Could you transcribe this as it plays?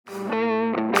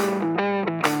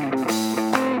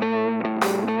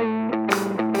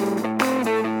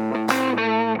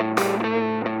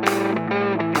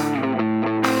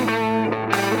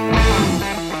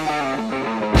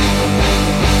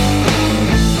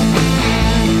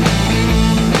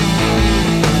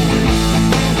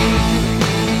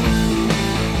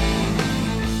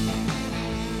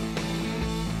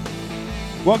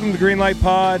Welcome to the Greenlight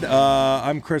Pod.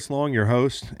 I'm Chris Long, your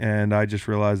host, and I just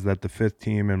realized that the fifth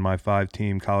team in my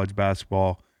five-team college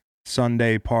basketball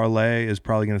Sunday parlay is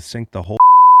probably going to sink the whole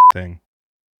thing.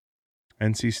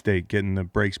 NC State getting the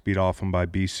brakes beat off them by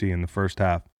BC in the first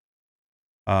half.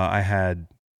 I had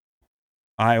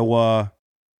Iowa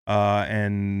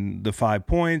and the 5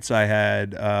 points. I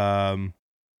had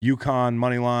UConn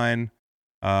money line.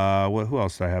 Who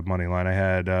else did I have money line? I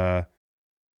had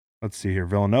let's see here.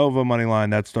 Villanova money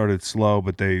line. That started slow,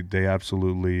 but they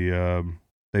absolutely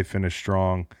they finished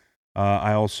strong.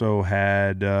 I also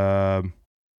had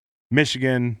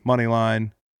Michigan money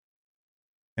line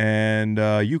and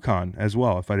UConn as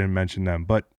well, if I didn't mention them.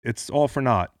 But it's all for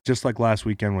naught. Just like last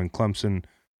weekend when Clemson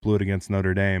blew it against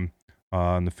Notre Dame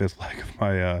in the fifth leg of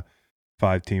my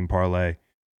 5-team parlay.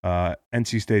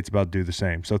 NC State's about to do the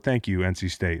same. So thank you,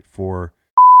 NC State, for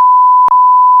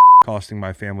costing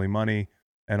my family money,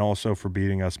 and also for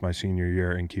beating us my senior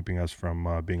year and keeping us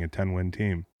from being a 10-win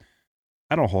team.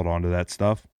 I don't hold on to that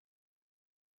stuff.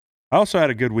 I also had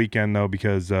a good weekend, though,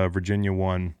 because Virginia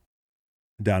won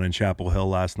down in Chapel Hill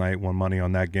last night, won money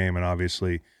on that game, and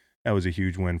obviously that was a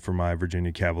huge win for my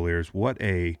Virginia Cavaliers. What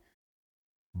a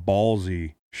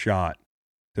ballsy shot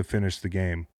to finish the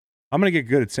game. I'm going to get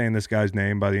good at saying this guy's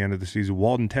name by the end of the season.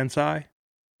 Walden Tensai.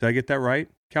 Did I get that right,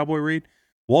 Cowboy Reed?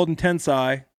 Walden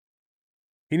Tensai.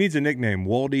 He needs a nickname,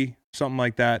 Waldy, something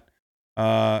like that.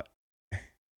 Kihei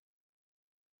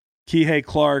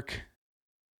Clark,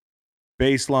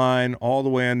 baseline, all the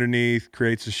way underneath,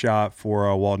 creates a shot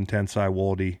for Walden Tensai,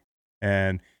 Waldy.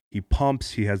 And he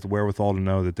pumps. He has the wherewithal to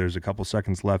know that there's a couple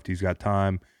seconds left. He's got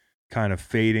time, kind of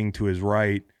fading to his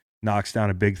right, knocks down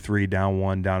a big three, down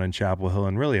one, down in Chapel Hill,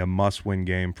 and really a must-win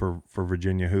game for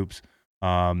Virginia Hoops.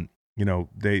 They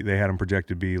had him projected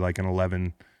to be like an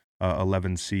 11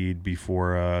 seed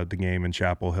before the game in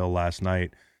Chapel Hill last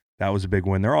night. That was a big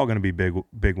win. They're all going to be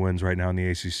big wins right now in the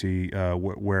ACC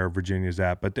where Virginia's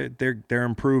at, but they're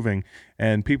improving.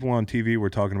 And people on TV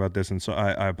were talking about this, and so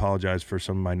I apologize for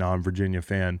some of my non-Virginia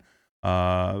fan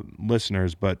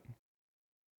listeners, but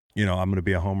I'm going to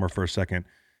be a homer for a second.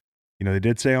 They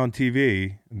did say on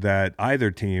TV that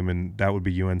either team, and that would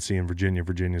be UNC and Virginia.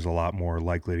 Virginia's a lot more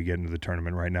likely to get into the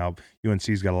tournament right now.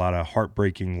 UNC's got a lot of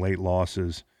heartbreaking late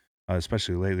losses.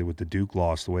 Especially lately with the Duke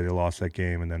loss, the way they lost that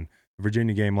game, and then the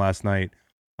Virginia game last night.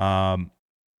 Either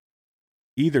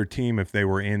team, if they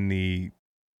were in the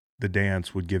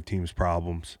dance, would give teams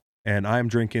problems. And I'm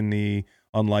drinking the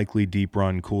unlikely deep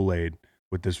run Kool-Aid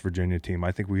with this Virginia team.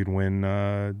 I think we'd win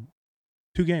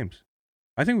 2 games.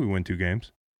 I think we win 2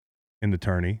 games in the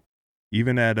tourney,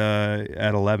 even at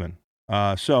 11.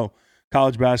 So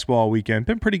college basketball weekend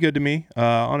been pretty good to me.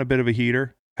 On a bit of a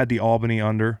heater. Had the Albany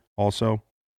under also.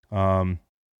 So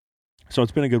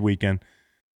it's been a good weekend.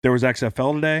 There was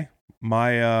XFL today.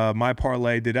 My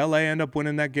parlay. Did LA end up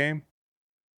winning that game?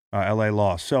 LA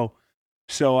lost. So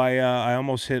I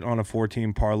almost hit on a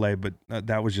 14 parlay, but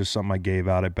that was just something I gave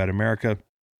out at Bet America.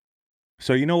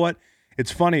 So you know what?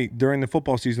 It's funny, during the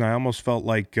football season, I almost felt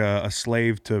like a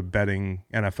slave to betting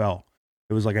NFL.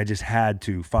 It was like I just had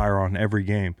to fire on every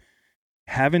game.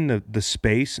 Having the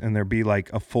space and there be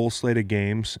like a full slate of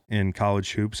games in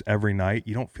college hoops every night,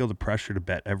 you don't feel the pressure to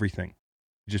bet everything.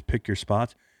 You just pick your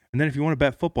spots. And then if you want to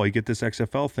bet football, you get this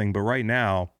XFL thing. But right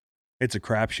now, it's a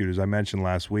crapshoot. As I mentioned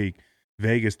last week,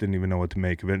 Vegas didn't even know what to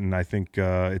make of it. And I think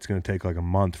it's going to take like a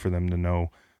month for them to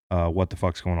know what the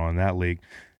fuck's going on in that league.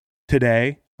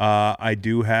 Today, I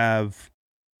do have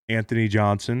Anthony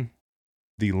Johnson,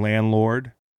 the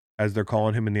landlord, as they're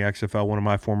calling him in the XFL, one of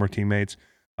my former teammates.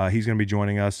 He's going to be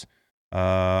joining us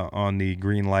on the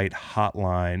Greenlight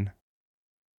Hotline.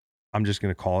 I'm just going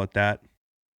to call it that.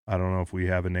 I don't know if we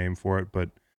have a name for it,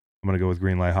 but I'm going to go with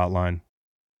Greenlight Hotline.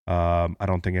 I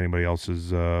don't think anybody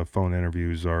else's phone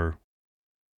interviews are...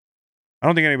 I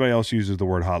don't think anybody else uses the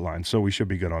word hotline, so we should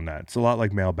be good on that. It's a lot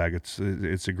like Mailbag. It's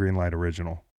a Greenlight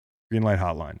original. Greenlight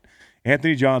Hotline.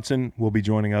 Anthony Johnson will be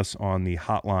joining us on the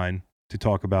hotline to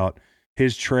talk about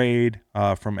his trade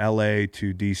from LA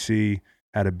to DC.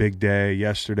 Had a big day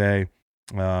yesterday,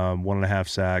 1.5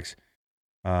 sacks.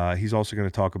 He's also going to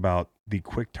talk about the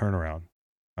quick turnaround,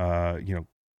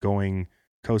 going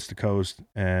coast to coast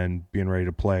and being ready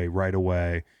to play right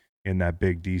away in that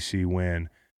big DC win.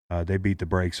 They beat the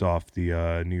brakes off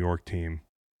the New York team.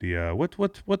 The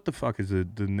what the fuck is the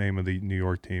name of the New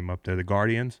York team up there? The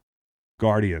Guardians.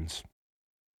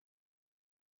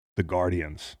 The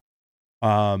Guardians.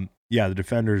 The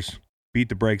Defenders beat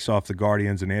the brakes off the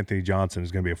Guardians, and Anthony Johnson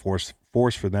is going to be a force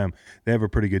for them. They have a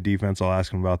pretty good defense. I'll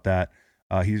ask him about that.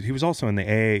 He was also in the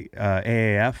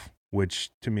AAF,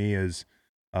 which to me is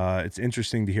it's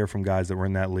interesting to hear from guys that were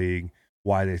in that league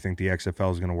why they think the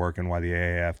XFL is going to work and why the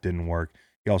AAF didn't work.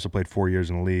 He also played 4 years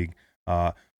in the league.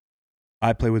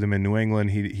 I played with him in New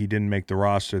England. He didn't make the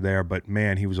roster there, but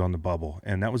man, he was on the bubble,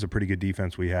 and that was a pretty good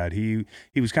defense we had. He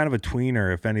was kind of a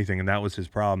tweener, if anything, and that was his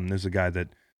problem. This is a guy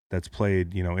that's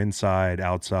played, inside,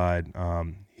 outside.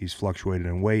 He's fluctuated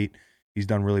in weight. He's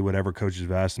done really whatever coaches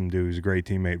have asked him to do. He's a great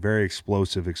teammate, very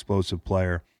explosive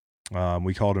player.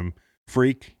 We called him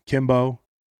Freak Kimbo,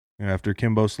 after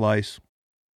Kimbo Slice.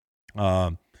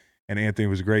 And Anthony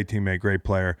was a great teammate, great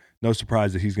player. No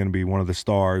surprise that he's going to be one of the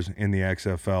stars in the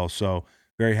XFL. So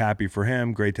very happy for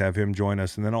him. Great to have him join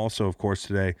us. And then also, of course,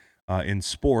 today in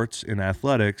sports, in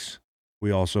athletics,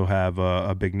 we also have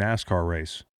a big NASCAR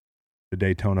race, the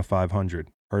Daytona 500.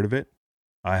 Heard of it?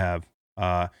 I have.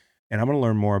 And I'm going to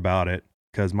learn more about it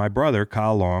because my brother,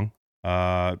 Kyle Long,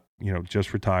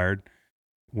 just retired.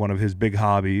 One of his big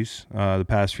hobbies the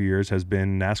past few years has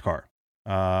been NASCAR.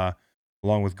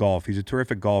 Along with golf. He's a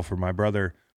terrific golfer. My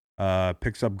brother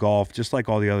picks up golf just like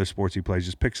all the other sports he plays.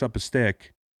 Just picks up a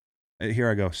stick.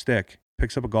 Here I go, stick.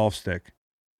 Picks up a golf stick.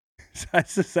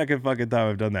 That's the second fucking time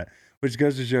I've done that, which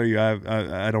goes to show you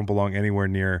I don't belong anywhere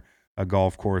near a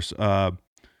golf course.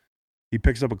 He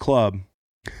picks up a club,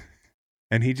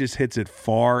 and he just hits it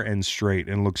far and straight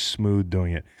and looks smooth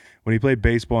doing it. When he played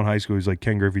baseball in high school, he was like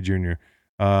Ken Griffey Jr.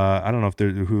 I don't know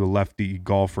who the lefty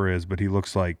golfer is, but he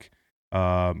looks like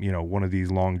one of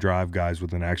these long drive guys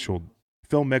with an actual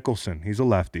Phil Mickelson. He's a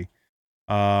lefty.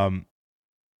 Phil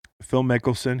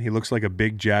Mickelson. He looks like a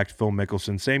big jacked Phil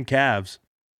Mickelson. Same calves.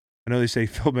 I know they say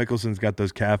Phil Mickelson's got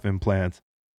those calf implants.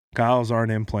 Kyle's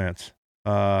aren't implants.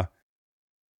 I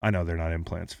know they're not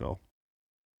implants, Phil,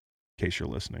 in case you're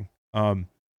listening.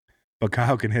 But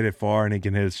Kyle can hit it far and he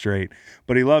can hit it straight.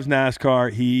 But he loves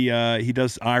NASCAR. He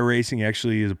does iRacing. He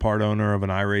actually is a part owner of an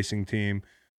iRacing team.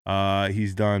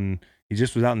 He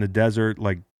just was out in the desert,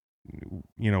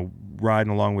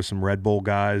 riding along with some Red Bull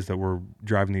guys that were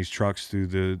driving these trucks through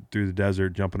the desert,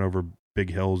 jumping over big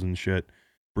hills and shit,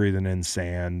 breathing in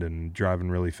sand and driving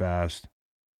really fast,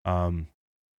 out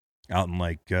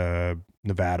in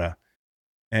Nevada.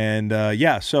 And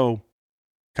so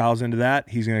Kyle's into that.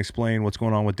 He's going to explain what's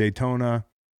going on with Daytona,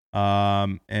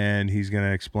 and he's going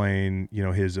to explain,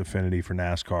 his affinity for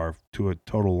NASCAR to a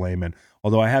total layman.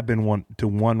 Although I have been to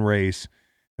one race.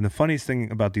 And the funniest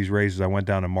thing about these races, I went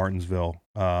down to Martinsville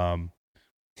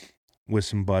with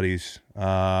some buddies.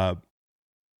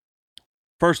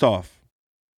 First off,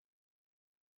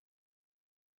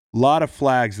 a lot of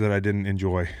flags that I didn't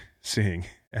enjoy seeing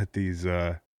at these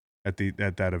at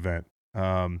that event.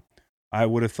 I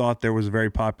would have thought there was a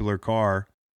very popular car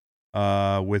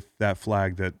with that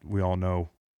flag that we all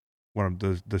know, one of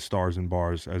the stars and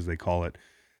bars as they call it.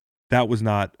 That was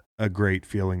not a great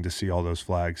feeling to see all those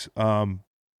flags.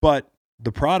 But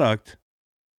the product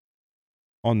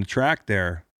on the track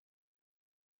there,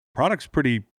 product's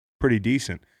pretty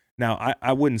decent. Now,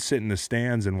 I wouldn't sit in the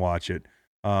stands and watch it.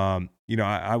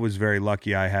 I was very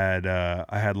lucky. I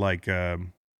had like a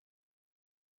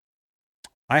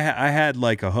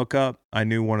hookup. I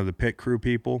knew one of the pit crew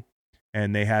people,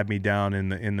 and they had me down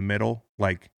in the middle,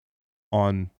 like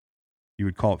on, you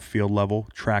would call it field level,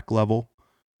 track level.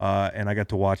 And I got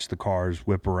to watch the cars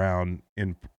whip around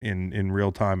in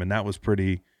real time, and that was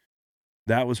pretty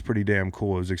damn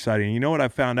cool. It was exciting. And you know what I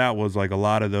found out was like a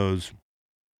lot of those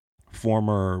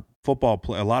former football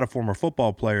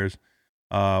players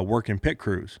work in pit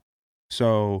crews.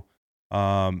 So,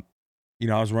 I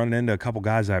was running into a couple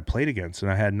guys that I played against,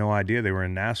 and I had no idea they were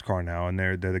in NASCAR now, and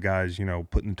they're the guys,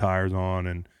 putting the tires on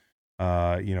and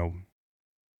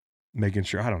making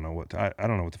sure. I don't know what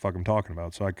the fuck I'm talking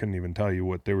about, so I couldn't even tell you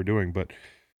what they were doing. But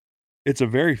it's a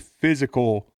very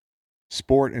physical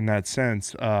sport in that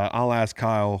sense. I'll ask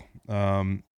Kyle,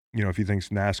 if he thinks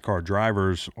NASCAR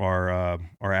drivers are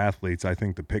athletes. I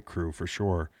think the pit crew for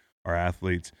sure are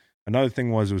athletes. Another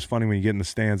thing it was funny when you get in the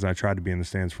stands, and I tried to be in the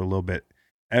stands for a little bit.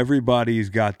 Everybody's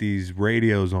got these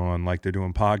radios on, like they're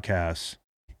doing podcasts,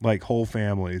 like whole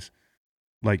families,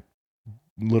 like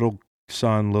little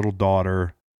son, little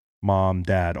daughter, mom,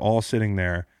 dad, all sitting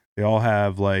there. They all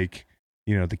have the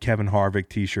Kevin Harvick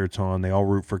t-shirts on. They all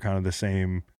root for kind of the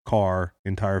same car.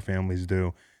 Entire families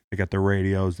do. They got their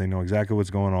radios. They know exactly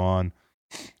what's going on.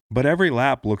 But every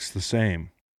lap looks the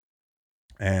same.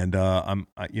 And I'm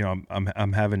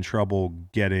having trouble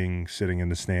sitting in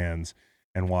the stands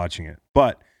and watching it.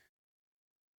 But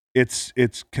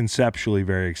it's conceptually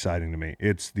very exciting to me.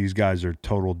 These guys are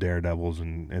total daredevils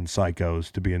and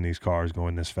psychos to be in these cars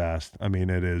going this fast. I mean,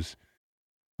 it is.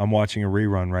 I'm watching a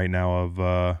rerun right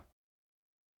now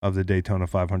of the Daytona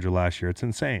 500 last year. It's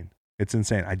insane. It's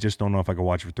insane. I just don't know if I can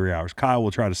watch it for 3 hours. Kyle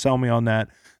will try to sell me on that,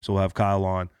 so we'll have Kyle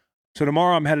on. So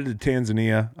tomorrow I'm headed to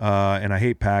Tanzania, and I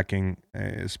hate packing,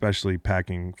 especially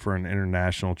packing for an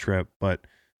international trip. But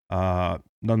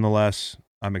nonetheless,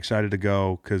 I'm excited to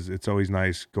go because it's always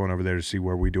nice going over there to see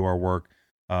where we do our work.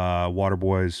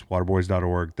 Waterboys,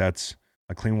 waterboys.org. That's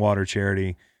a clean water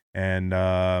charity. And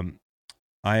I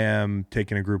am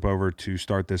taking a group over to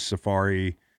start this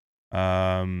safari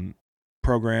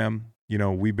program. You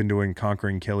know, we've been doing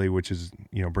Conquering Kili, which is,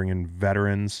 you know, bringing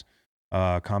veterans,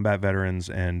 combat veterans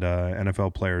and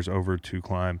NFL players over to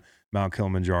climb Mount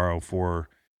Kilimanjaro for,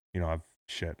 you know,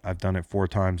 I've done it 4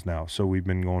 times now. So we've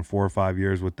been going 4 or 5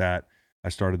 years with that. I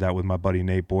started that with my buddy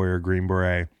Nate Boyer, Green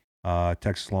Beret,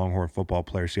 Texas Longhorn football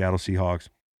player, Seattle Seahawks.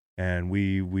 And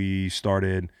we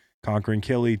started Conquering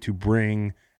Kili to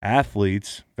bring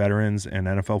athletes, veterans, and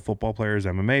NFL football players,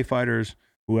 MMA fighters,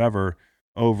 whoever,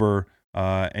 over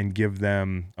and give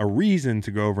them a reason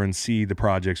to go over and see the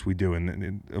projects we do.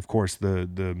 And of course,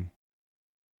 the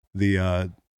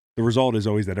result is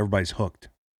always that everybody's hooked.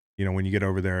 You know, when you get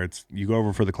over there, you go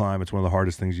over for the climb. It's one of the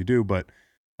hardest things you do, but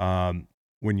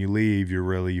when you leave,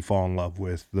 you fall in love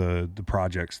with the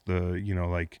projects,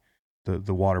 like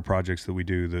the water projects that we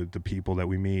do, the people that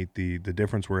we meet, the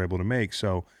difference we're able to make.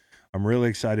 So I'm really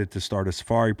excited to start a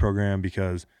safari program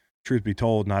because, truth be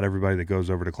told, not everybody that goes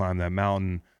over to climb that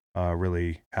mountain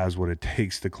really has what it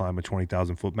takes to climb a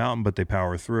 20,000-foot mountain, but they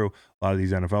power through. A lot of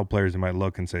these NFL players, they might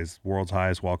look and say it's the world's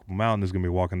highest walkable mountain. This is going to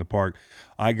be a walk in the park.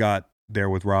 I got there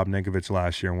with Rob Ninkovich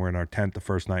last year, and we're in our tent the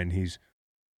first night,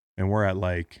 and we're at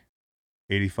like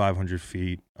 8,500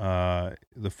 feet the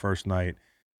first night.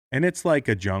 And it's like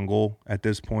a jungle at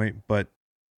this point, but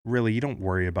really, you don't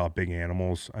worry about big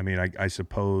animals. I mean, I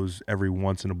suppose every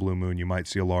once in a blue moon, you might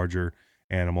see a larger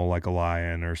animal like a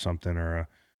lion or something, or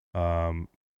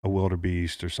a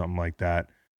wildebeest or something like that.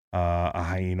 A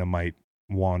hyena might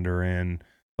wander in.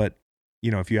 But,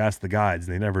 you know, if you ask the guides,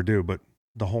 they never do. But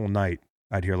the whole night,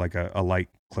 I'd hear like a light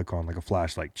click on, like a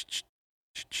flashlight.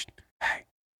 Hey,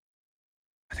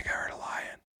 I think I heard a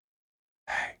lion.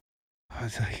 Hey. I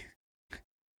was like,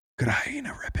 could a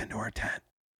hyena rip into our tent?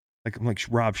 Like, I'm like,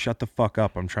 Rob, shut the fuck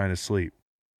up. I'm trying to sleep.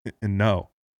 And no.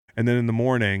 And then in the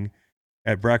morning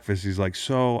at breakfast, he's like,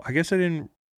 so I guess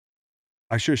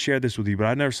I should have shared this with you, but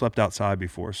I never slept outside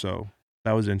before. So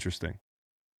that was interesting.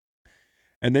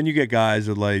 And then you get guys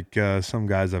that like, some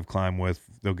guys I've climbed with,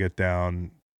 they'll get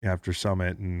down after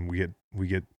summit and we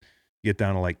get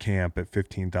down to like camp at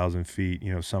 15,000 feet.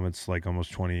 You know, summit's like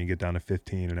almost 20, you get down to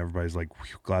 15 and everybody's like,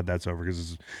 glad that's over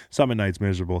because summit night's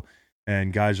miserable.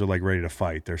 And guys are like ready to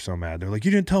fight. They're so mad. They're like,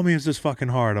 you didn't tell me it's this fucking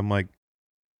hard. I'm like,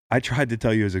 I tried to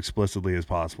tell you as explicitly as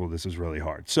possible. This is really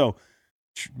hard. So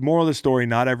moral of the story,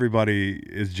 not everybody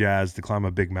is jazzed to climb a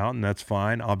big mountain. That's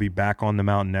fine. I'll be back on the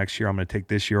mountain next year. I'm going to take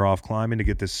this year off climbing to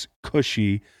get this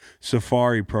cushy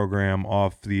safari program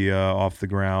off the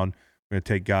ground. I'm going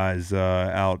to take guys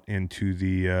out into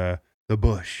the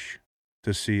bush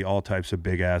to see all types of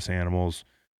big ass animals.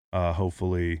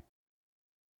 Hopefully,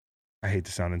 I hate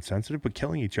to sound insensitive, but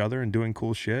killing each other and doing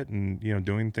cool shit and, you know,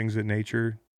 doing things that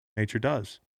nature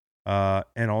does.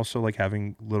 And also like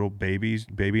having little baby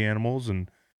animals. And,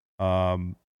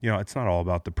 you know, it's not all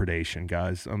about the predation,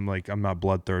 guys. I'm not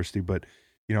bloodthirsty, but,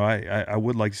 you know, I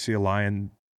would like to see a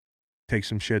lion take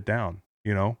some shit down,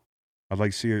 you know? I'd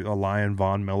like to see a lion,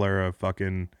 Von Miller, a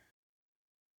fucking,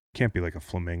 can't be like a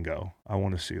flamingo. I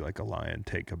want to see like a lion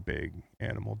take a big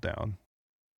animal down.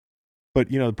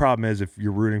 But, you know, the problem is if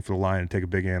you're rooting for the lion to take a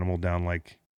big animal down,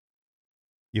 like,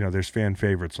 you know, there's fan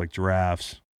favorites like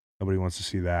giraffes. Nobody wants to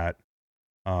see that.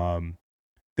 The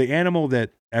animal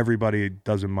that everybody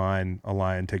doesn't mind a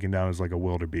lion taking down is like a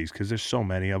wildebeest because there's so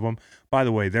many of them. By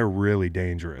the way, they're really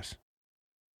dangerous.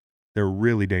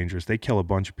 They kill a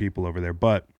bunch of people over there.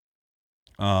 But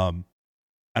I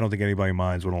don't think anybody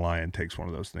minds when a lion takes one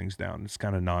of those things down. It's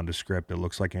kind of nondescript. It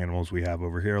looks like animals we have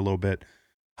over here a little bit.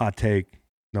 Hot take.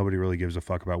 Nobody really gives a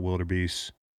fuck about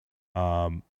wildebeests.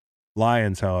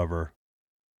 Lions, however,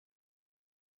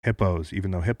 hippos,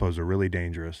 even though hippos are really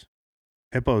dangerous.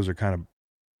 Hippos are kind of,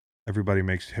 everybody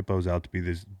makes hippos out to be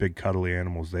these big cuddly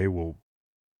animals. They will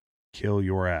kill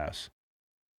your ass.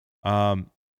 I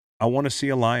want to see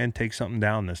a lion take something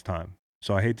down this time.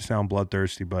 So I hate to sound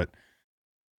bloodthirsty, but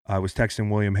I was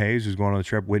texting William Hayes, who's going on the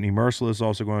trip. Whitney Merciless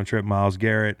also going on the trip. Myles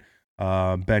Garrett,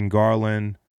 Ben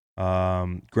Garland,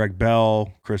 Greg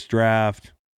Bell, Chris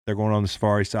Draft. They're going on the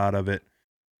safari side of it.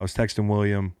 I was texting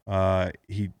William.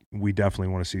 We definitely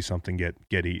want to see something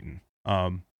get eaten.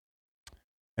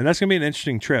 And that's going to be an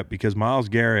interesting trip because Myles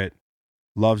Garrett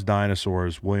loves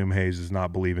dinosaurs. William Hayes does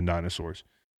not believe in dinosaurs.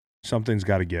 Something's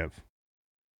got to give.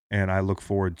 and I look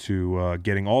forward to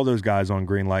getting all those guys on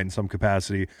Greenlight in some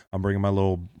capacity. I'm bringing my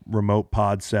little remote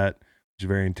pod set, which is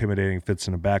very intimidating, fits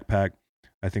in a backpack.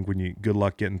 I think good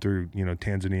luck getting through,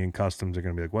 Tanzanian customs. They're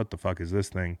going to be like, what the fuck is this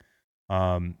thing?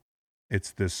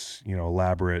 It's this,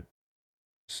 elaborate,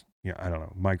 I don't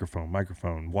know,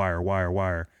 microphone,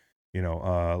 wire,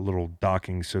 little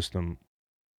docking system.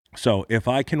 So if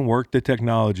I can work the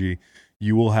technology,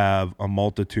 you will have a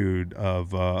multitude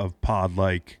of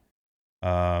pod-like,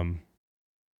 I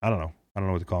don't know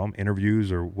what to call them,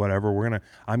 interviews or whatever.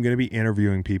 I'm going to be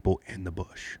interviewing people in the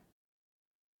bush.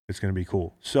 It's going to be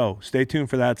cool. So stay tuned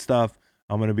for that stuff.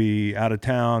 I'm going to be out of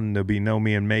town. There'll be no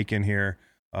me and Macon here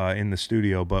in the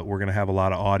studio, but we're going to have a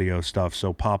lot of audio stuff.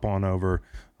 So pop on over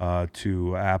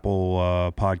to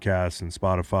Apple Podcasts and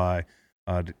Spotify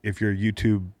if you're a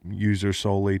YouTube user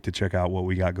solely, to check out what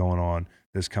we got going on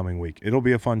this coming week. It'll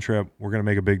be a fun trip. We're going to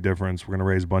make a big difference. We're going to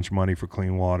raise a bunch of money for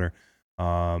clean water.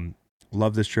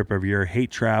 Love this trip every year.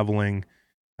 Hate traveling.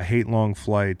 I hate long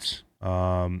flights.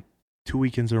 2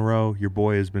 weekends in a row, your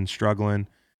boy has been struggling.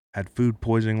 Had food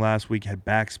poisoning last week, had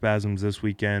back spasms this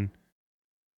weekend.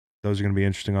 Those are going to be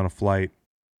interesting on a flight.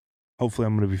 Hopefully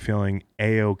I'm going to be feeling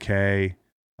A-okay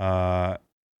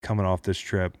coming off this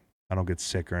trip. I don't get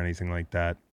sick or anything like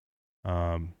that.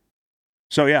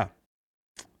 So yeah,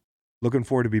 looking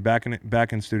forward to be back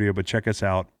in studio, but check us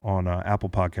out on Apple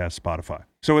Podcasts, Spotify.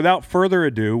 So without further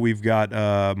ado, we've got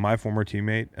my former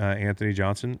teammate, Anthony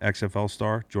Johnson, XFL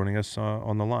star, joining us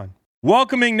on the line.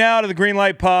 Welcoming now to the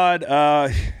Greenlight Pod.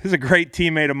 This is a great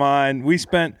teammate of mine. We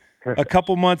spent a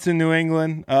couple months in New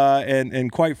England,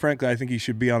 and quite frankly, I think he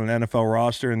should be on an NFL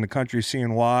roster, and the country's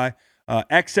seeing why.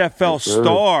 XFL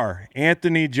star,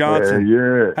 Anthony Johnson.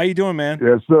 Yeah. How you doing, man?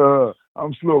 Yes, sir.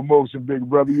 I'm slow motion, big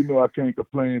brother. You know I can't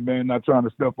complain, man. Not trying to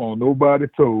step on nobody's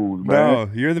toes, man. No,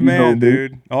 you're the man,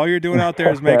 dude. All you're doing out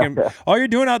there is making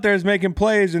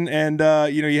plays, and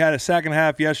you had a sack and a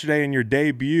half yesterday in your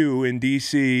debut in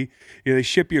DC. They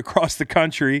ship you across the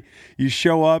country. You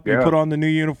show up, you put on the new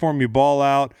uniform, you ball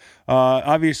out.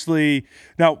 Obviously,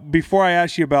 now before I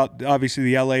ask you about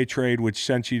the LA trade, which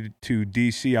sent you to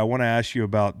DC, I want to ask you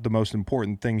about the most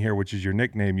important thing here, which is your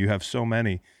nickname. You have so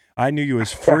many. I knew you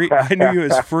as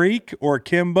Freak or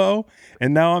Kimbo,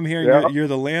 and now I'm hearing you're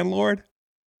the landlord.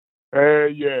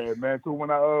 Yeah, man. So when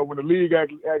the league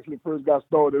actually first got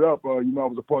started up, I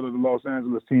was a part of the Los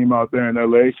Angeles team out there in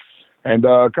LA, and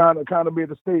kind of made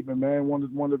a statement, man.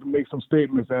 Wanted to make some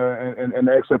statements, and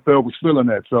the XFL was feeling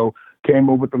that, so came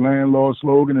up with the landlord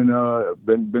slogan, and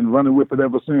been running with it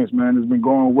ever since, man. It's been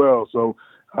going well, so.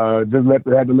 Had to let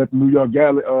the New York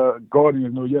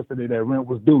Guardians know yesterday that rent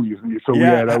was due. So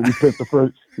we pitched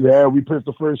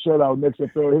the first shutout in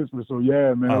XFL history. So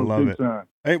yeah, man, I love it. Time.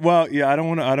 Hey, well, yeah, I don't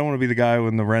want to be the guy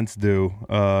when the rent's due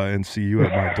and see you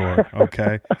at my door.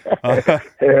 Okay.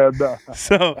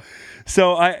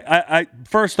 So I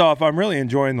first off, I'm really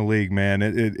enjoying the league, man.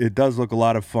 It does look a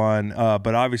lot of fun,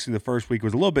 but obviously the first week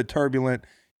was a little bit turbulent.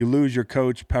 You lose your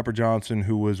coach, Pepper Johnson,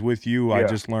 who was with you. Yeah. I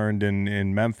just learned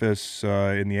in Memphis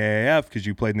in the AAF, because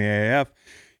you played in the AAF.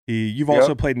 You've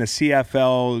also played in the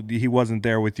CFL. He wasn't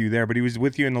there with you there, but he was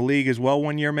with you in the league as well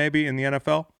one year, maybe, in the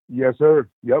NFL? Yes, sir.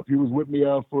 Yep, he was with me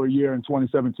for a year in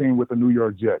 2017 with the New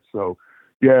York Jets. So,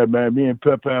 yeah, man, me and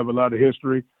Pep have a lot of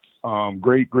history.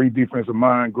 Great defensive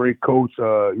mind, great coach. He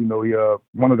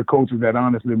one of the coaches that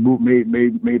honestly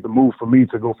made the move for me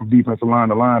to go from defensive line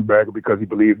to linebacker because he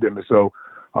believed in me. So,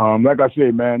 like I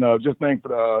said, man, just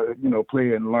thankful to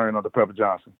play and learn under Pepper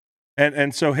Johnson.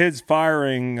 And so his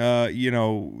firing,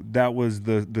 that was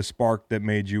the spark that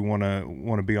made you want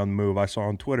to be on the move. I saw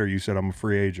on Twitter you said I'm a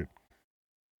free agent.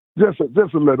 Just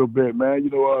a little bit, man.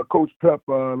 Coach Pep,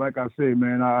 like I said,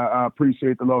 man, I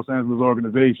appreciate the Los Angeles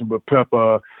organization, but Pep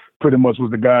pretty much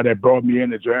was the guy that brought me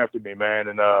in and drafted me, man.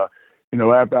 And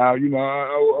after I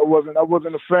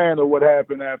wasn't a fan of what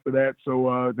happened after that,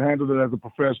 so handled it as a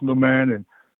professional, man. And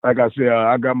like I said,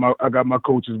 I got my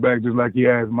coaches back just like he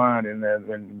has mine,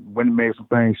 and when he made some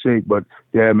things shake. But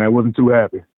yeah, man, wasn't too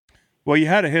happy. Well, you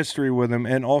had a history with him,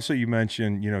 and also you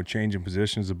mentioned, changing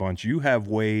positions a bunch. You have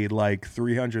weighed like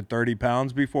 330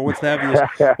 pounds before. What's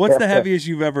the heaviest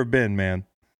you've ever been, man?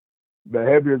 The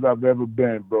heaviest I've ever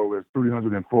been, bro, is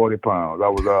 340 pounds. I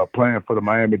was playing for the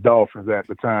Miami Dolphins at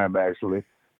the time, actually.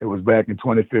 It was back in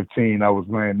 2015. I was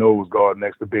playing nose guard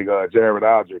next to big Jared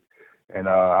Aldrich. And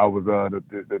I was the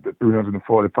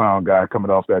 340-pound guy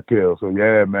coming off that pill. So,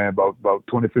 yeah, man, about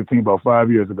 2015, about 5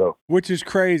 years ago. Which is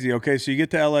crazy. Okay, so you get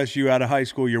to LSU out of high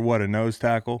school. You're what, a nose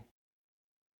tackle?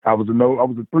 I was a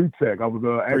 3-tech. I was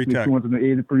actually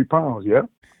 283 pounds, yeah.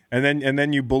 And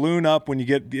then you balloon up when you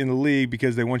get in the league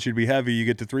because they want you to be heavy. You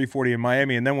get to 340 in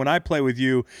Miami. And then when I play with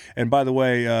you, and by the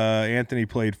way, Anthony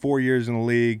played 4 years in the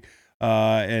league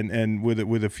and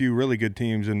with a few really good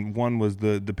teams, and one was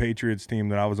the Patriots team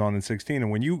that I was on in 16. And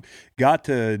when you got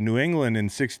to New England in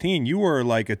 16, you were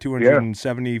like a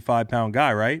 275-pound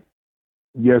guy, right?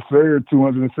 Yes, sir.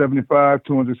 275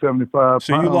 pounds.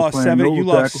 So you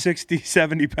lost 60,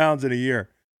 70 pounds in a year.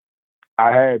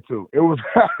 I had to. It was.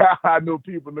 I know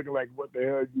people looking like, "What the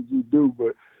hell did you do?"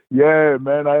 But yeah,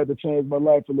 man, I had to change my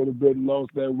life a little bit and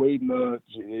lost that weight, and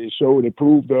it showed. It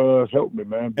proved helped me,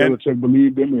 man. Belichick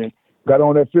believed in me and got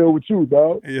on that field with you,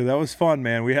 dog. Yeah, that was fun,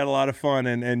 man. We had a lot of fun,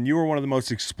 and you were one of the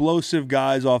most explosive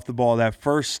guys off the ball. That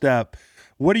first step.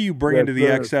 What do you bring into the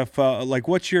XFL? Like,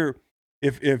 what's your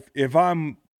if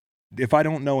I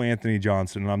don't know Anthony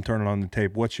Johnson and I'm turning on the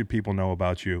tape, what should people know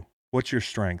about you? What's your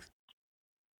strength?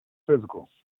 Physical.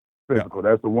 Yeah.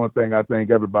 That's the one thing I think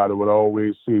everybody would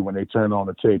always see when they turn on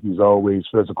the tape. He's always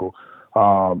physical.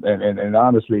 And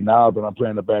honestly, now that I'm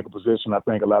playing the backup position, I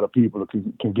think a lot of people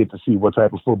can get to see what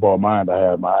type of football mind I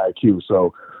have, my IQ.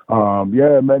 So,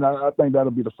 yeah, man, I think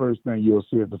that'll be the first thing you'll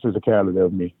see is the physicality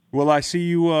of me. Will I see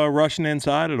you rushing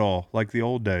inside at all, like the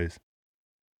old days?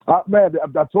 Man,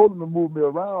 I told them to move me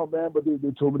around, man, but they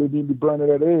told me they need me burning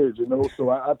that edge, you know.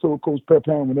 So I told Coach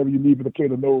Pepan, whenever you need me to play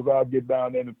the nose, I'll get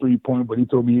down there in the 3-point. But he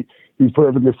told me he's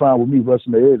perfectly fine with me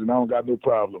rushing the edge, and I don't got no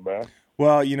problem, man.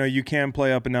 Well, you know, you can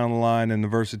play up and down the line, and the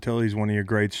versatility is one of your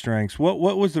great strengths. What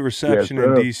was the reception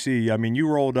in D.C.? I mean, you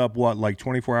rolled up, like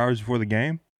 24 hours before the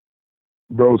game?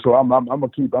 Bro, so I'm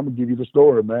gonna give you the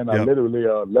story, man. I literally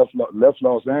left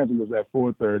Los Angeles at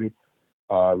 4:30.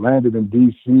 Landed in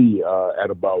D.C.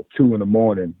 At about 2 in the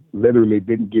morning. Literally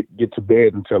didn't get to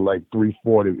bed until like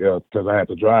 3:40 because I had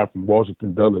to drive from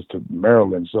Washington Dulles to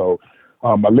Maryland. So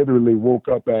I literally woke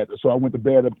up so I went to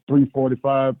bed at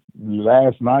 3:45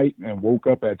 last night and woke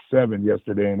up at 7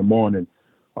 yesterday in the morning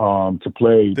to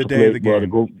play. The day of the game.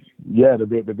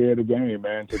 The day of the game,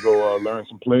 man, to go learn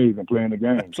some plays and play in the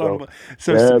game. So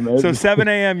 7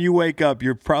 a.m. you wake up,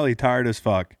 you're probably tired as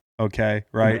fuck. Okay,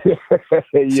 right?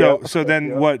 Yeah. So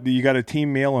then what, you got a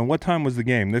team meal, and what time was the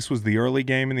game? This was the early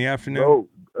game in the afternoon?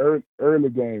 No, early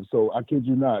game. So I kid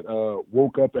you not,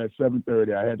 woke up at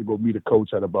 7:30. I had to go meet a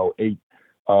coach at about 8.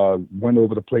 Went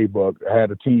over the playbook. I had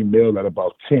a team meal at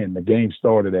about 10. The game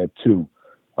started at 2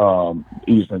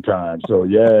 Eastern time. So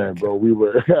yeah, bro, we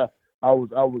were I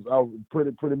was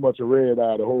pretty much a red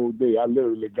eye the whole day. I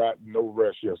literally got no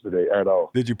rest yesterday at all.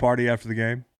 Did you party after the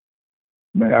game?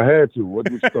 Man, I had to. What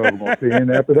was going to say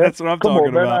in after that? That's what I'm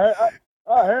talking about.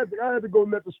 I had to go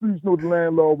let the streets know the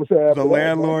landlord was after. The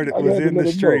landlord was in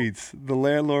the streets. The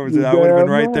landlord was. I would have been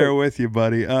right there with you,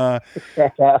 buddy.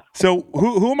 So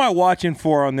who am I watching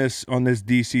for on this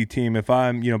DC team? If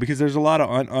I'm, because there's a lot of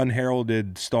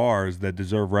unheralded stars that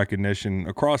deserve recognition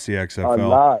across the XFL. A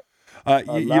lot.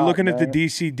 You're looking at the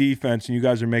DC defense, and you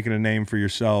guys are making a name for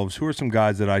yourselves. Who are some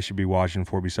guys that I should be watching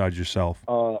for besides yourself?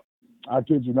 I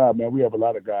kid you not, man. We have a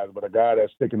lot of guys, but a guy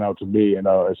that's sticking out to me and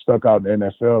it stuck out in the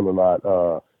NFL a lot.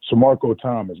 Shamarko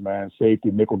Thomas, man,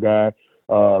 safety, nickel guy.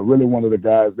 Really one of the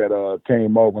guys that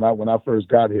came up when I first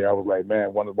got here. I was like,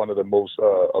 man, one of the most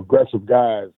aggressive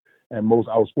guys and most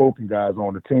outspoken guys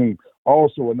on the team.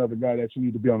 Also, another guy that you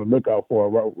need to be on the lookout for,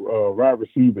 wide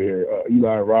receiver here,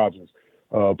 Eli Rogers.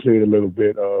 Played a little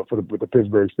bit with the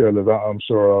Pittsburgh Steelers, I'm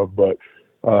sure of, but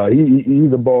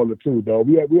he's a baller too, though.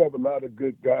 We have a lot of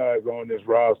good guys on this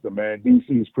roster, man.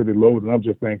 DC is pretty loaded, and I'm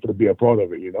just thankful to be a part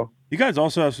of it, You guys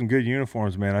also have some good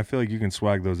uniforms, man. I feel like you can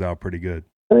swag those out pretty good.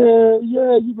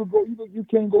 Yeah, you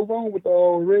can't go wrong with the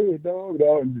all red, dog.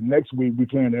 Next week we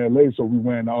playing in LA, so we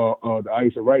wearing the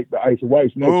ice and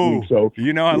whites next week. So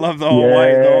I love the all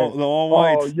white, the all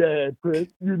whites. Oh yeah, Chris,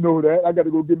 you know that. I got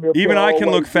to go get me a. Even I can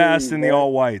look fast in the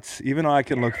all whites. Even I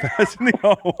can look fast in the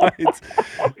all whites.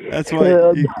 That's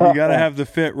why you got to have the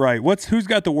fit right. Who's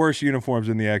got the worst uniforms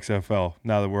in the XFL?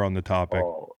 Now that we're on the topic,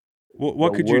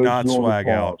 what could you not swag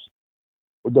out?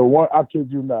 The one, I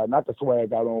kid you not the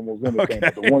swag out almost anything. Okay.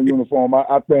 But the one uniform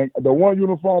I think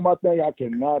I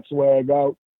cannot swag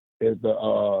out is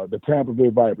the Tampa Bay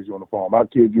Vipers uniform. I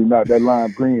kid you not, that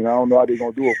lime green. I don't know how they're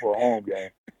gonna do it for a home game.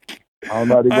 I don't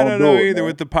know how they're gonna do it. Either.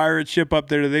 With the pirate ship up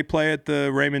there, do they play at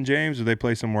the Raymond James or they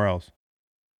play somewhere else?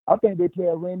 I think they play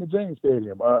at Raymond James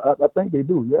Stadium. I think they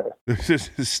do. Yeah. There's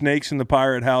just snakes in the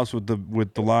pirate house with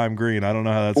the lime green. I don't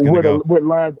know how that's gonna go. With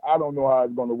lime, I don't know how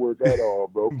it's gonna work at all,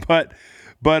 bro.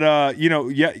 But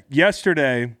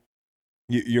yesterday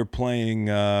you're playing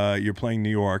New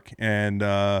York, and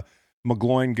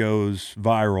McGloin goes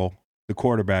viral, the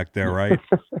quarterback there, right?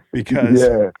 because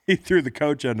Yeah. he threw the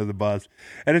coach under the bus.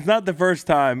 And it's not the first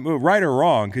time, right or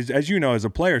wrong, because as you know, as a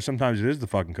player, sometimes it is the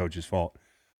fucking coach's fault.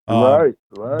 Right.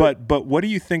 But what do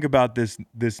you think about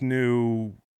this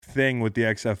new thing with the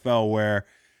XFL where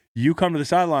you come to the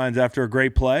sidelines after a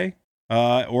great play,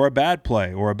 or a bad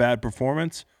play, or a bad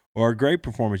performance, or a great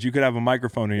performance? You could have a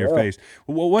microphone in your face.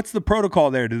 Well, what's the protocol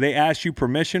there? Do they ask you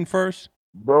permission first?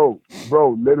 Bro,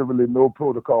 literally no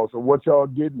protocol. So what y'all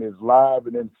getting is live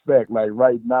and in effect, like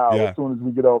right now, Yeah. as soon as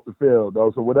we get off the field,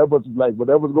 though. So whatever's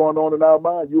going on in our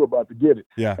mind, you about to get it.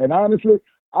 Yeah. And honestly,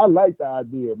 I like the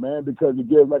idea, man, because it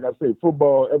gives, like I say,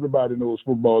 football. Everybody knows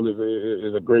football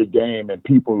is a great game, and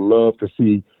people love to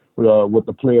see what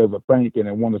the players are thinking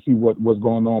and want to see what's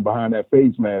going on behind that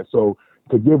face mask. So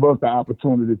to give us the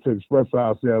opportunity to express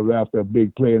ourselves after a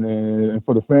big play and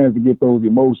for the fans to get those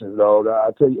emotions, dog. I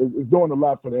tell you, it's doing a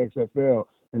lot for the XFL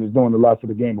and it's doing a lot for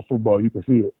the game of football. You can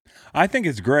see it. I think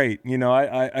it's great. You know,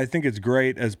 I think it's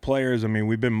great as players. I mean,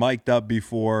 we've been mic'd up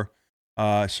before.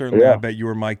 Certainly, Yeah. I bet you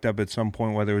were mic'd up at some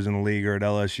point, whether it was in the league or at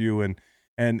LSU.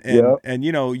 And Yeah.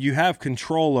 you know, you have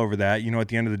control over that. You know, at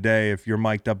the end of the day, if you're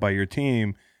mic'd up by your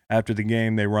team after the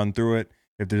game, they run through it.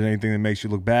 If there's anything that makes you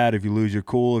look bad, if you lose your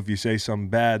cool, if you say something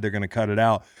bad, they're going to cut it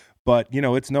out. But you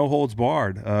know, it's no holds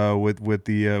barred with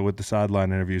the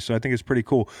sideline interview. So I think it's pretty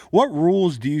cool. What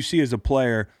rules do you see as a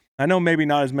player? I know maybe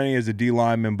not as many as a D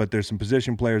lineman, but there's some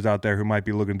position players out there who might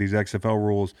be looking at these XFL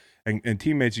rules and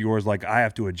teammates of yours like, I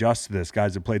have to adjust to this.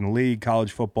 Guys that played in the league,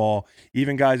 college football,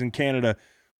 even guys in Canada.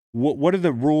 What are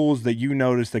the rules that you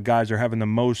notice that guys are having the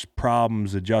most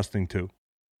problems adjusting to?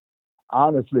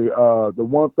 Honestly, the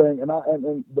one thing,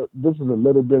 this is a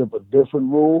little bit of a different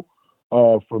rule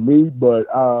for me, but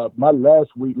my last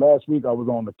week I was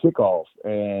on the kickoff,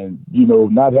 and you know,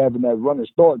 not having that running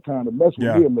start kind of messed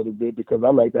with me a little bit because I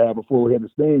like to have a full head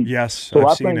of steam. Yes, so I've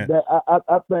I seen think it. that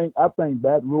I think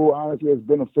that rule honestly is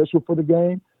beneficial for the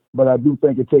game, but I do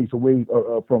think it takes away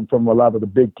from a lot of the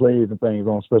big plays and things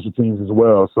on special teams as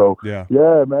well. So Yeah.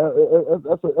 man,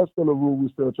 that's still a rule we're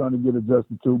still trying to get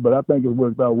adjusted to, but I think it's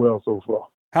worked out well so far.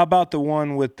 How about the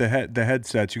one with the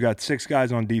headsets? You got 6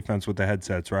 guys on defense with the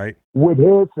headsets, right? With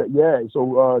headset, yeah.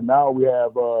 So now we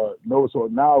have So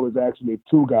now it's actually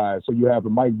 2 guys. So you have a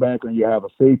Mike Banker and you have a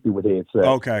safety with headset.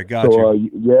 Okay, got so,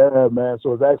 you. Yeah, man.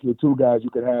 So it's actually 2 guys you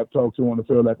can have talk to on the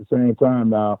field at the same time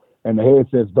now, and the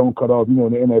headsets don't cut off. You know,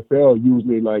 in the NFL,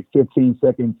 usually like 15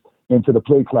 seconds into the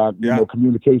play clock, you know,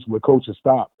 communication with coaches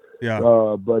stop. Yeah.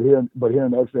 But here in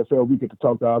the XFL, we get to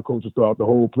talk to our coaches throughout the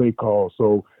whole play call.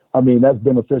 So I mean, that's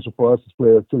beneficial for us as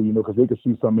players too, you know, because they can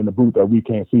see something in the booth that we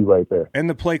can't see right there. And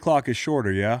the play clock is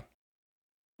shorter, yeah?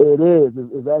 It is.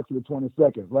 It's actually 20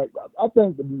 seconds. Like, I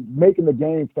think making the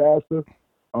game faster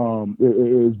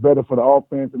is better for the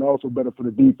offense and also better for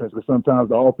the defense. Because sometimes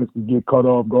the offense can get caught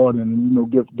off guard and, you know,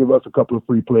 give us a couple of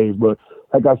free plays. But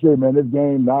like I said, man, this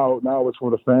game now is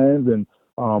for the fans, and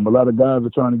a lot of guys are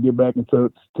trying to get back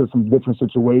into some different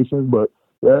situations, but.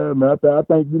 Yeah, man. I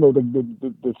think you know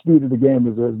the speed of the game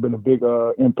has been a big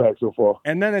impact so far.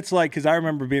 And then it's like, because I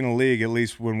remember being in the league, at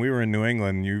least when we were in New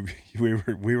England,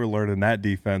 we were learning that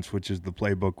defense, which is the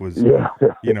playbook was,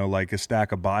 you know, like a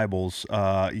stack of Bibles.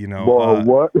 You know, boy,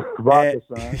 what rocket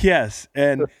science? Yes,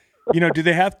 and you know, do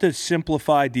they have to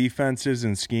simplify defenses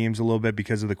and schemes a little bit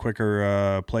because of the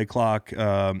quicker play clock? You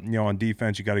know, on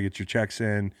defense, you got to get your checks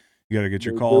in, you got to get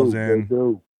your calls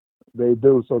in. They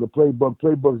do. So the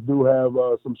playbooks do have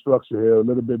some structure here, a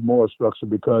little bit more structure,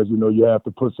 because, you know, you have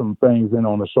to put some things in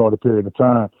on a shorter period of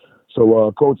time.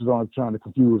 So coaches aren't trying to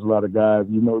confuse a lot of guys.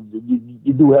 You know,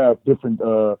 you do have different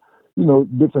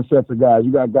sets of guys.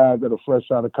 You got guys that are fresh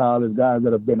out of college, guys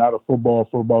that have been out of football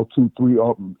for about 2, 3,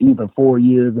 or even 4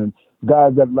 years, and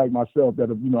guys that like myself that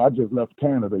have, you know, I just left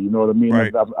Canada. You know what I mean?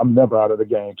 Right. I'm never out of the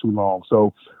game too long.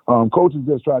 So coaches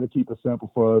just try to keep it simple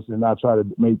for us and not try to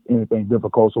make anything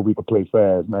difficult so we can play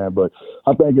fast, man. But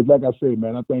I think it's like I said,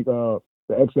 man. I think the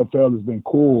XFL has been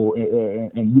cool,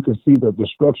 and you can see the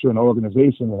structure and the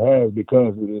organization it has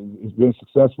because it's been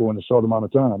successful in a short amount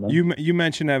of time. Man. You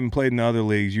mentioned having played in other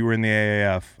leagues. You were in the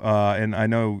AAF, and I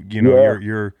know you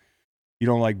know you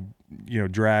don't like, you know,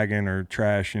 dragging or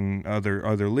trashing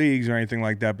other leagues or anything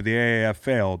like that, but the AAF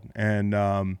failed, and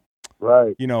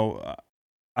right. You know,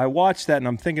 I watched that, and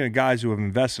I'm thinking of guys who have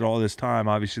invested all this time.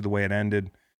 Obviously, the way it ended,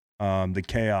 the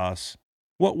chaos.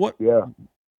 What? Yeah.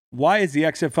 Why is the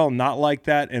XFL not like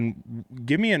that? And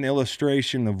give me an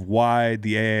illustration of why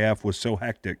the AAF was so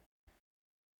hectic.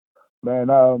 Man,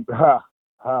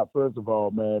 first of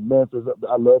all, man, Memphis,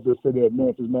 I love this city of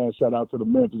Memphis, man. Shout out to the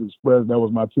Memphis Express. That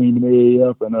was my team in the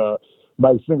AAF, and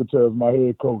Mike Singletary was my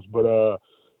head coach. But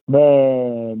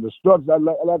Man, the structure,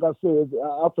 like I said,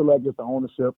 I feel like it's the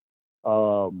ownership.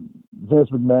 Vince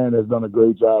McMahon has done a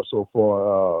great job so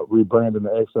far rebranding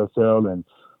the XFL, and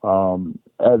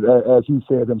as he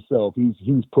said himself,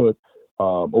 he's put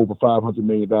over $500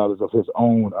 million of his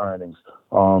own earnings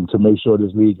to make sure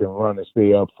this league can run and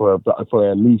stay up for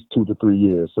at least 2 to 3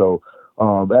 years. So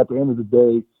at the end of the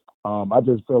day, I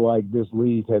just feel like this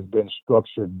league has been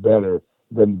structured better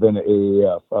than the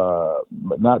AAF.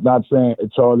 Not saying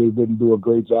Charlie didn't do a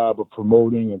great job of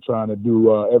promoting and trying to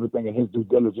do everything in his due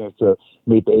diligence to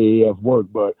make the AAF work,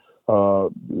 but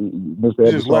Mr.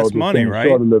 It's just Ebersol less just money, came right?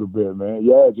 short a little bit, man.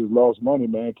 Yeah, just lost money,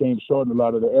 man. Came short in a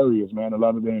lot of the areas, man. A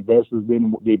lot of the investors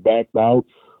didn't. They backed out.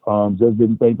 Just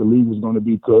didn't think the league was going to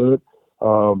be good.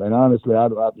 And honestly,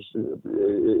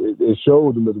 it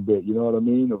showed a little bit. You know what I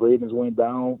mean? The ratings went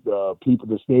down. The people,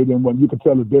 the stadium, when you can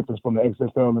tell the difference from the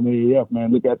XFL and the AAF,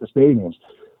 man. Look at the stadiums.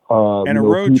 And a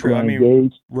road People trip. are I mean,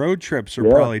 engaged. road trips are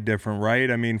Yeah, probably different, right?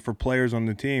 I mean, for players on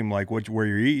the team, like where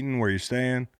you're eating, where you're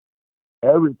staying.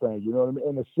 everything. You know what I mean?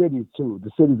 And the cities too.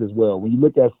 The cities as well. When you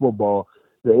look at football,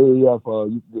 the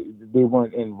AAF, they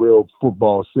weren't in real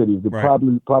football cities. They Right.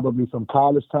 probably some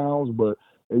college towns, but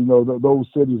those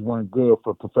cities weren't good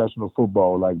for professional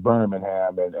football, like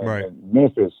Birmingham Right. and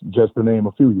Memphis, just to name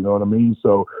a few. You know what I mean?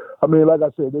 So, I mean, like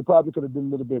I said, they probably could have done a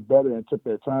little bit better and took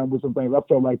their time with some things. I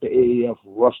felt like the AAF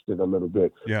rushed it a little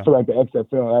bit. I Yeah. feel like the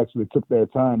XFL actually took their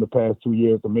time the past 2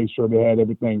 years to make sure they had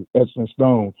everything etched in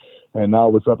stone, and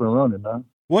now it's up and running, man.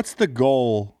 What's the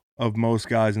goal of most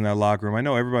guys in that locker room? I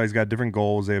know everybody's got different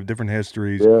goals. They have different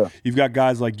histories. Yeah, You've got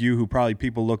guys like you who probably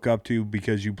people look up to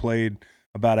because you played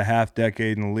about a half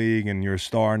decade in the league and you're a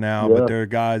star now. But yeah. there are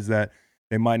guys that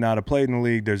they might not have played in the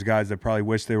league. There's guys that probably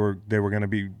wish they were going to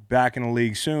be back in the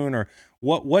league soon. Or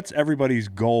what's everybody's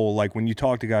goal? Like when you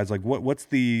talk to guys, like what's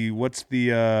the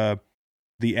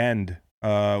end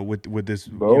with this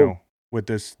Bro, with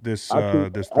this I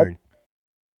could, this I thing.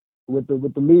 with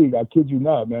the league. I kid you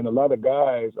not, man. A lot of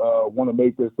guys want to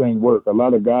make this thing work. A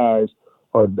lot of guys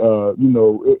are,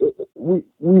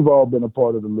 we've all been a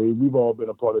part of the league. We've all been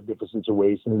a part of different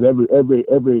situations.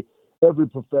 Every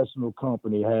professional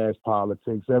company has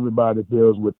politics. Everybody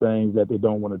deals with things that they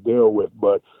don't want to deal with.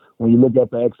 But when you look at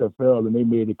the XFL, and they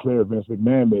made it clear, Vince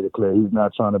McMahon made it clear, he's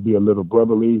not trying to be a little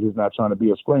brother league. He's not trying to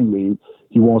be a spring league.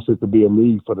 He wants it to be a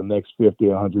league for the next 50,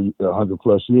 100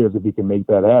 plus years if he can make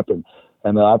that happen.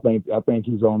 And I think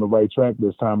he's on the right track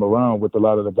this time around with a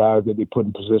lot of the guys that they put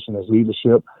in position as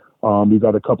leadership. You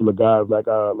got a couple of guys like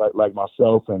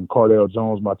myself and Cardell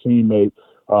Jones, my teammate,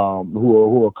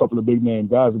 who are a couple of big name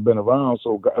guys have been around,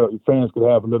 so fans could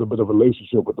have a little bit of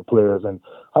relationship with the players. And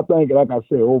I think, like I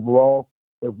said, overall,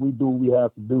 if we do what we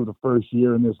have to do the first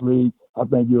year in this league, I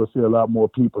think you'll see a lot more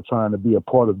people trying to be a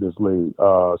part of this league.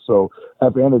 So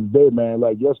at the end of the day, man,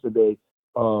 like yesterday,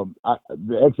 the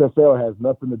XFL has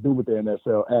nothing to do with the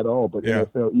NFL at all, but Yeah.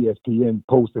 NFL ESPN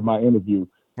posted my interview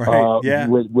Right. Yeah.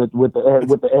 with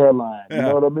the airline. You Yeah.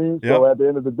 know what I mean? Yep. So at the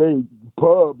end of the day,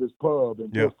 pub is pub,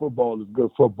 and Yep. good football is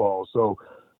good football. So,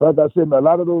 like I said, man, a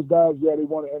lot of those guys, yeah, they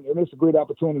want to, and it's a great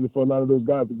opportunity for a lot of those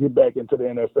guys to get back into the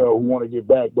NFL who want to get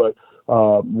back. But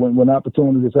when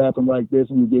opportunities happen like this,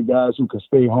 and you get guys who can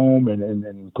stay home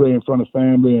and play in front of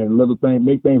family and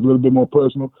make things a little bit more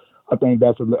personal, I think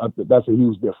that's a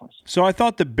huge difference. So I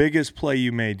thought the biggest play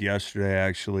you made yesterday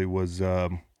actually was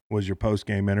your post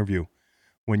game interview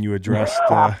when you addressed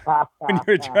Talk to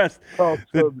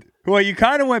me. well, you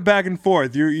kind of went back and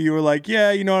forth. You were like, yeah,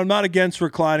 I'm not against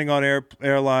reclining on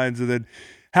airlines, and then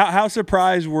how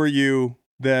surprised were you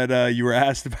that you were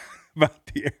asked about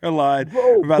the airline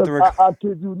Bro, about 'cause I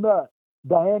kid you not.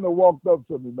 Diana walked up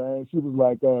to me, man. She was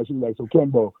like, so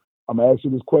Kimbo, I'm gonna ask you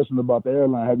this question about the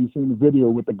airline. Have you seen the video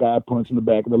with the guy punching the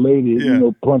back of the lady, Yeah.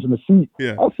 punching the seat?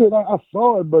 Yeah. I said, I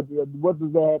saw it, but what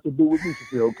does that have to do with me? She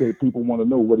said, okay, people want to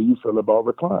know, what do you feel about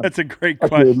recline? That's a great I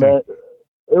question. said, man,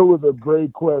 it was a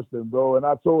great question, bro. And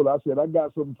I told her, I said, I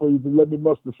got something for you. Just let me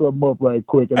muster something up right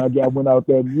quick. And I went out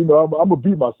there, and, I'm gonna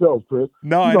be myself, Chris.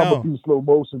 No, I I'm know. gonna be slow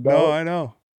motion, dog. No, I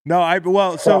know.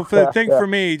 No, so for the thing for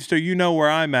me, so you know where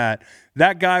I'm at.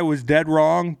 That guy was dead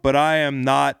wrong, but I am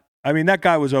not. I mean, that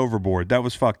guy was overboard. That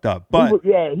was fucked up. But he was fucked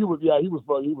up.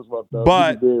 but he was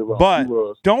dead wrong. but He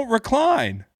was. don't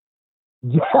recline.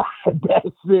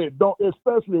 That's it. Don't,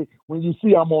 especially when you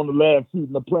see I'm on the last seat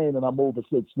in the plane and I'm over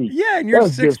 6 feet. Yeah, and you're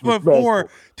That's 6'4",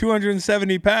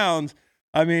 270 pounds.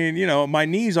 I mean, my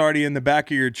knee's already in the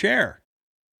back of your chair.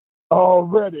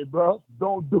 Already, bro.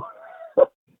 Don't do it.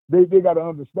 They got to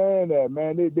understand that,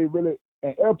 man. They really,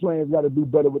 and airplanes got to do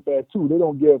better with that too. They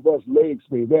don't give us leg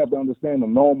space. They have to understand the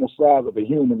normal size of a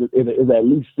human is at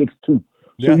least 6'2". So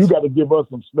Yes. you got to give us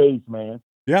some space, man.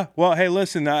 Yeah. Well, hey,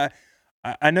 listen,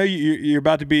 I know you're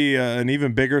about to be an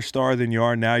even bigger star than you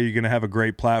are now. You're going to have a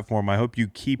great platform. I hope you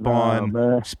keep on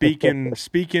Man.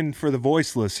 speaking for the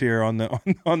voiceless here on the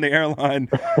on the airline.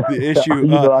 The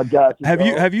issue. I got you,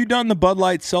 dog. Have you done the Bud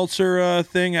Light seltzer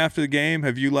thing after the game?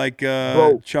 Have you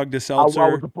Bro, chugged a I was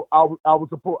seltzer?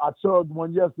 I chugged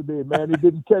one yesterday, man. It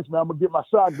didn't catch me. I'm gonna get my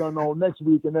shotgun on next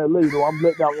week in LA. I'm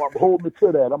holding me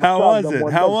to that. I'm a How was shotgun it?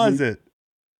 one How next was week. it?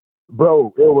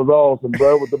 Bro, it was awesome,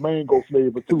 bro. With the mango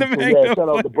flavor too. The So yeah, mango shout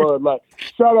out to Bud Light.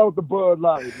 Shout out to Bud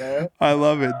Light, man. I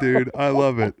love it, dude. I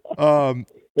love it.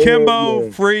 Kimbo,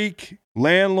 Yeah. Freak,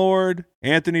 Landlord,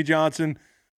 Anthony Johnson,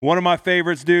 one of my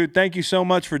favorites, dude. Thank you so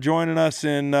much for joining us,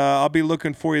 and I'll be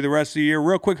looking for you the rest of the year.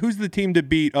 Real quick, who's the team to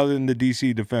beat other than the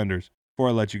DC Defenders before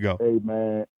I let you go?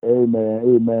 Amen.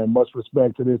 Much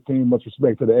respect to this team. Much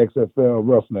respect to the XFL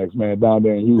Roughnecks, man, down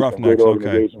there in Houston. Roughnecks, great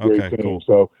organization, great team. cool.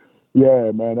 So,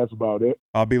 yeah, man, that's about it.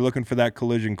 I'll be looking for that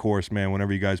collision course, man,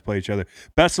 whenever you guys play each other.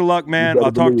 Best of luck, man. better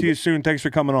I'll talk to believe you it. soon. Thanks for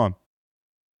coming on.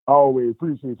 Always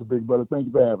appreciate you, big brother. Thank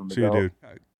you for having me, See you, dog.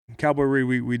 dude. Cowboy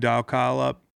Reed, we dial Kyle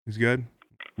up. He's good.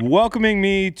 Welcoming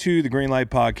me to the Green Light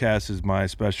Podcast is my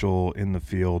special in the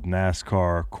field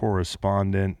NASCAR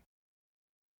correspondent.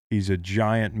 He's a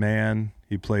giant man.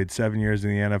 He played 7 years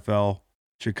in the NFL.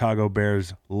 Chicago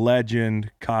Bears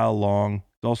legend Kyle Long.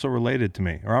 He's also related to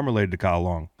me, or I'm related to Kyle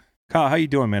Long. Kyle, how you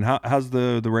doing, man? How's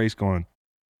the race going?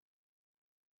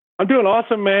 I'm doing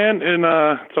awesome, man, and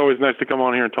it's always nice to come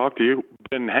on here and talk to you.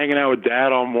 Been hanging out with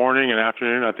Dad all morning and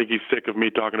afternoon. I think he's sick of me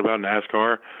talking about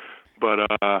NASCAR, but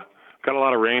got a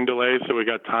lot of rain delays, so we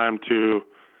got time to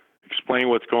explain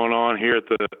what's going on here at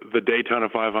the Daytona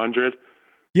 500.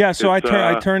 Yeah, so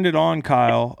I turned it on,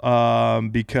 Kyle,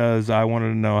 because I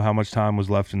wanted to know how much time was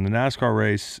left in the NASCAR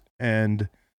race, and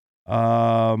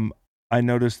I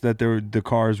noticed that the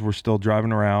cars were still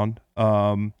driving around,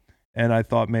 and I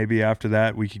thought maybe after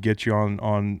that we could get you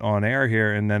on air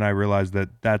here, and then I realized that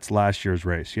that's last year's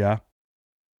race. Yeah,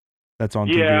 that's on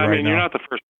TV right now. You're not the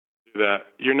first to do that.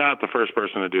 You're not the first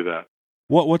person to do that.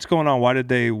 What's going on? Why did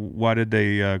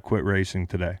they quit racing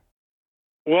today?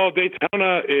 Well,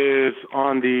 Daytona is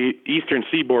on the eastern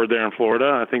seaboard there in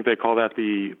Florida. I think they call that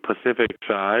the Pacific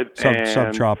side.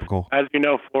 Subtropical. As you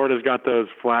know, Florida's got those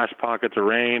flash pockets of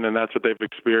rain, and that's what they've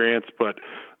experienced. But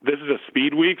this is a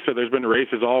speed week, so there's been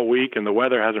races all week, and the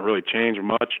weather hasn't really changed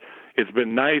much. It's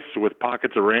been nice with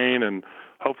pockets of rain, and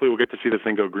hopefully we'll get to see this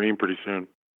thing go green pretty soon.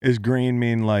 Is green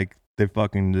mean like they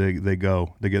get in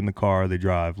the car, they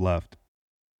drive left?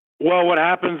 Well, what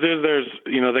happens is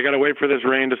they got to wait for this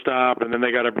rain to stop, and then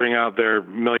they got to bring out their $1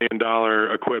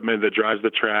 million equipment that drives the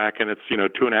track, and it's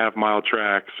 2.5 mile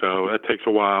track, so that takes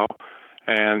a while.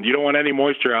 And you don't want any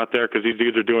moisture out there because these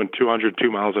dudes are doing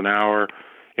 202 miles an hour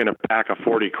in a pack of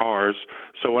 40 cars.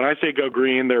 So when I say go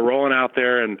green, they're rolling out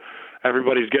there, and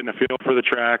everybody's getting a feel for the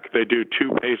track. They do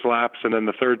 2 pace laps, and then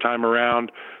the third time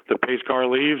around, the pace car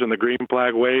leaves and the green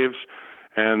flag waves.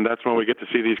 And that's when we get to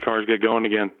see these cars get going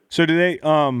again. So do they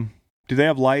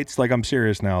have lights? Like, I'm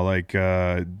serious now. Like,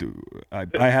 I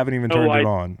haven't even turned it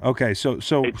on. Okay, so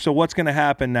what's going to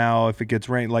happen now if it gets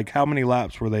rain? Like, how many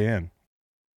laps were they in?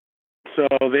 So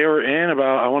they were in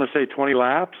about, I want to say 20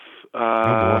 laps. Oh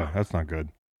boy, that's not good.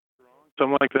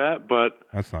 Something like that, but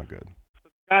that's not good.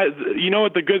 Guys, you know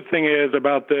what the good thing is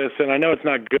about this, and I know it's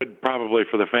not good probably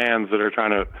for the fans that are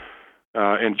trying to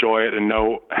enjoy it and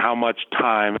know how much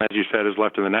time, as you said, is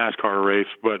left in the NASCAR race.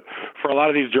 But for a lot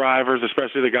of these drivers,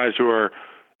 especially the guys who are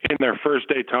in their first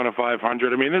Daytona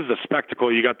 500, I mean, this is a spectacle.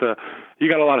 You got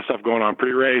a lot of stuff going on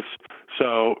pre-race.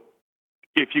 So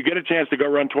if you get a chance to go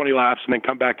run 20 laps and then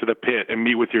come back to the pit and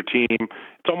meet with your team,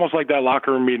 it's almost like that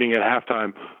locker room meeting at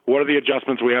halftime. What are the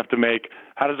adjustments we have to make?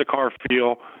 How does the car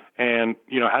feel? And,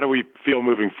 how do we feel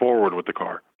moving forward with the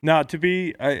car? Now, I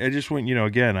just went,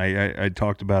 again, I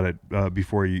talked about it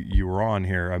before you were on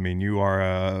here. I mean, you are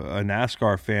a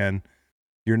NASCAR fan.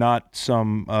 You're not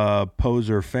some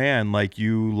poser fan. Like,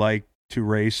 you like to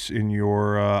race in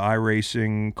your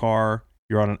iRacing car.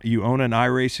 You own an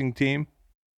iRacing team?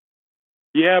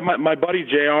 Yeah, my buddy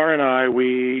JR and I,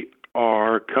 we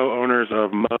are co-owners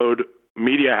of Mode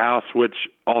Media House, which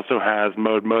also has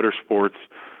Mode Motorsports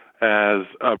as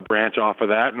a branch off of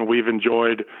that, and we've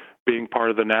enjoyed being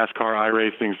part of the NASCAR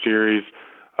iRacing series.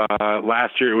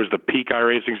 Last year it was the Peak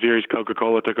iRacing series.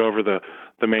 Coca-Cola took over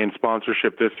the main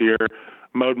sponsorship this year.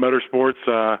 Mode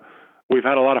Motorsports, we've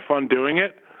had a lot of fun doing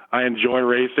it. I enjoy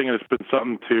racing, and it's been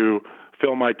something to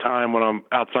fill my time when I'm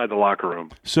outside the locker room.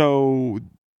 So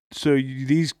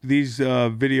these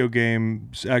video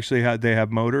games actually they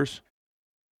have motors?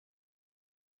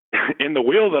 In the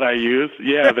wheel that I use,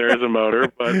 yeah, there is a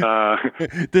motor,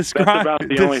 but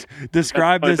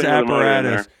describe this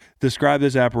apparatus. Describe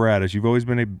this apparatus. You've always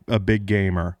been a big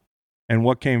gamer. And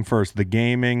what came first, the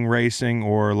gaming, racing,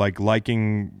 or like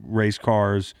liking race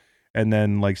cars and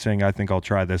then like saying, I think I'll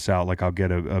try this out, like I'll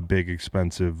get a big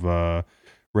expensive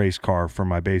race car from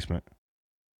my basement?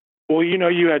 Well,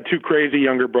 you had two crazy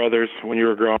younger brothers when you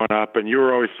were growing up, and you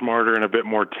were always smarter and a bit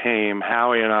more tame.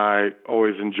 Howie and I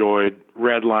always enjoyed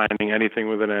redlining anything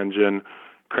with an engine,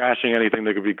 crashing anything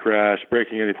that could be crashed,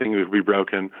 breaking anything that could be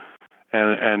broken,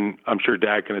 and I'm sure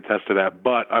Dad can attest to that.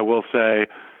 But I will say,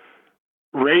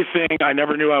 racing, I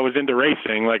never knew I was into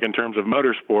racing, like in terms of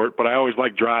motorsport, but I always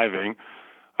liked driving.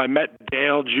 I met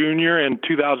Dale Jr. in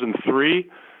 2003,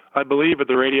 I believe, at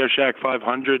the Radio Shack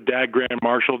 500. Dad grand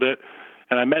marshaled it.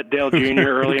 And I met Dale Jr.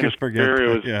 early in his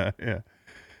career. It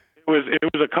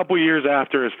was a couple years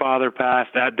after his father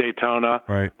passed at Daytona,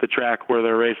 right, the track where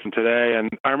they're racing today. And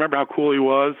I remember how cool he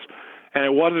was. And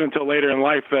it wasn't until later in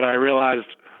life that I realized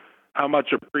how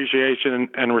much appreciation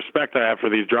and respect I have for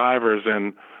these drivers.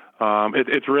 And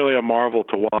it's really a marvel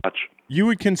to watch. You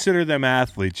would consider them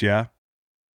athletes, yeah?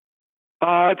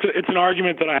 It's an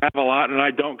argument that I have a lot, and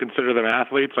I don't consider them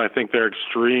athletes. I think they're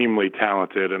extremely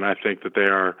talented, and I think that they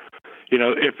are.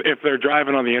 If they're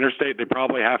driving on the interstate, they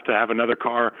probably have to have another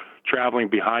car traveling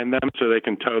behind them so they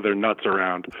can tow their nuts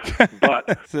around.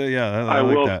 But so, yeah, I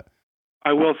like that.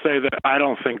 I will say that I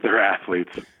don't think they're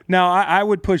athletes. Now, I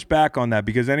would push back on that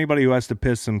because anybody who has to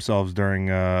piss themselves during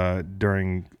a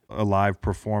live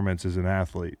performance is an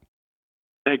athlete.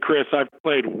 Hey, Chris, I've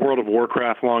played World of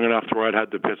Warcraft long enough to where I'd had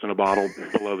to piss in a bottle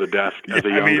below the desk as a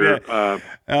younger...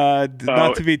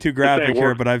 not to be too graphic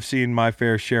here, but I've seen my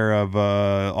fair share of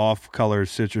off-color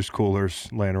citrus coolers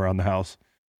laying around the house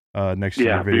next to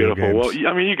your video games. Well,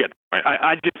 I mean, you get...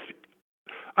 I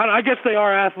guess they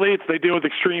are athletes. They deal with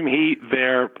extreme heat.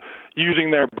 They're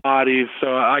using their bodies,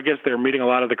 so I guess they're meeting a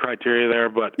lot of the criteria there.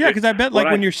 But yeah, because I bet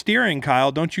when you're steering,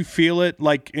 Kyle, don't you feel it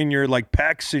like in your like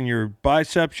pecs and your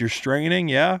biceps? You're straining,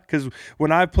 yeah. Because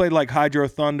when I played like Hydro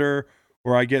Thunder,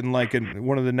 or I get in like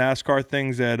one of the NASCAR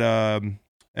things at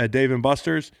Dave and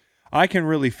Buster's, I can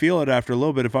really feel it after a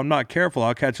little bit. If I'm not careful,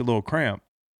 I'll catch a little cramp.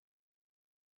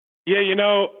 Yeah, you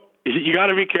got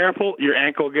to be careful. Your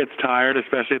ankle gets tired,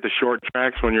 especially at the short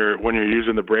tracks when you're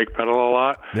using the brake pedal a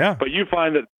lot. Yeah. But you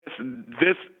find that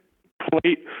this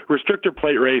restrictor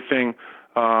plate racing,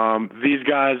 these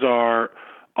guys are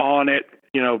on it,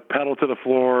 pedal to the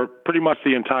floor pretty much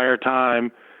the entire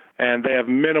time, and they have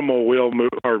minimal wheel move,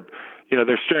 or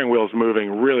their steering wheel's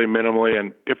moving really minimally.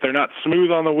 And if they're not smooth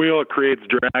on the wheel, it creates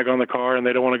drag on the car, and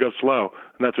they don't want to go slow,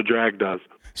 and that's what drag does.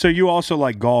 So you also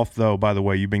like golf, though, by the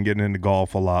way. You've been getting into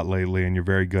golf a lot lately, and you're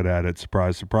very good at it.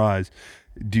 Surprise, surprise.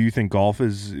 Do you think golf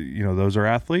is, those are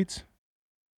athletes?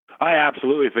 I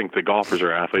absolutely think the golfers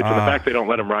are athletes. And the fact they don't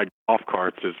let them ride golf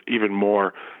carts is even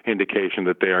more indication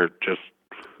that they are just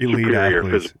elite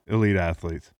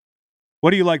athletes.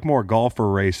 What do you like more, golf or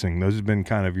racing? Those have been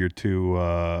kind of your two,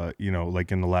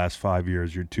 like in the last 5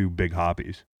 years, your two big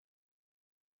hobbies.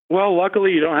 Well,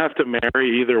 luckily you don't have to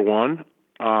marry either one.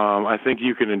 I think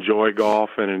you can enjoy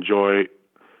golf and enjoy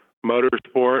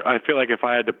motorsport. I feel like if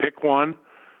I had to pick one,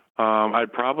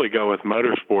 I'd probably go with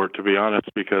motorsport, to be honest,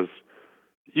 because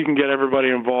you can get everybody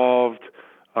involved.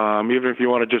 Even if you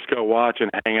want to just go watch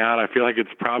and hang out, I feel like it's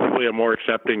probably a more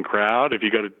accepting crowd if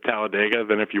you go to Talladega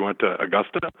than if you went to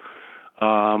Augusta.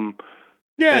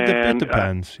 It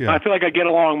depends. Yeah. I feel like I get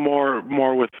along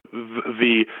more with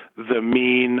the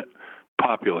mean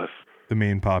populace. The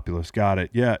main populace. Got it.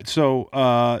 Yeah. So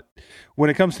when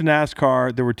it comes to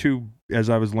NASCAR, there were two, as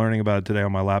I was learning about it today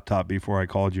on my laptop before I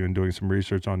called you and doing some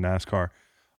research on NASCAR,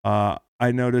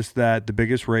 I noticed that the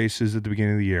biggest race is at the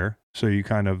beginning of the year. So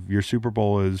your Super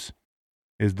Bowl is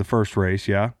the first race.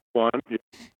 Yeah. One.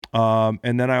 Yeah.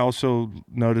 And then I also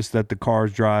noticed that the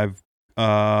cars drive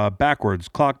backwards,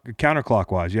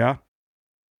 counterclockwise. Yeah.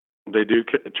 They do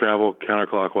travel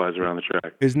counterclockwise around the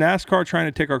track. Is NASCAR trying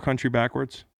to take our country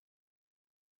backwards?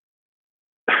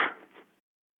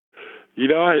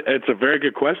 It's a very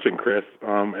good question, Chris.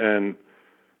 And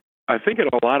I think in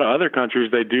a lot of other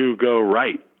countries, they do go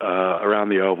right around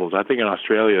the ovals. I think in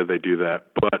Australia, they do that.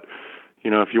 But,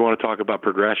 if you want to talk about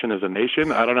progression as a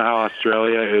nation, I don't know how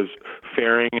Australia is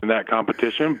faring in that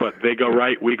competition, but they go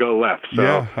right, we go left. So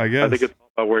yeah, I guess. I think it's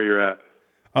about where you're at.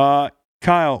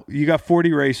 Kyle, you got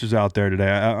 40 racers out there today.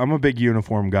 I'm a big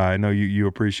uniform guy. I know you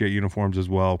appreciate uniforms as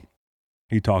well.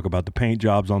 You talk about the paint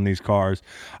jobs on these cars.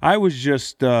 I was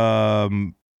just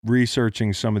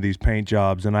researching some of these paint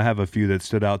jobs, and I have a few that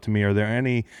stood out to me. Are there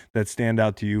any that stand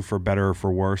out to you for better or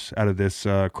for worse out of this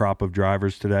crop of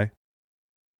drivers today?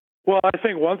 Well, I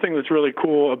think one thing that's really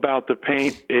cool about the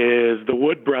paint is the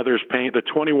Wood Brothers paint, the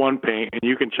 21 paint, and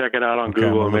you can check it out on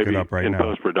Google and maybe in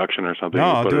post-production or something. No,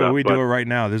 I'll do it. We do it right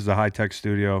now. This is a high-tech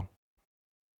studio.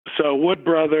 So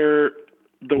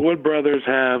the Wood Brothers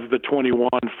have the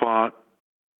 21 font,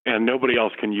 and nobody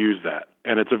else can use that.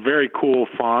 And it's a very cool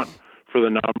font for the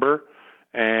number,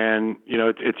 and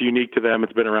it's unique to them.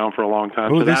 It's been around for a long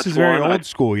time. Oh, so this is very old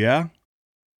school, yeah?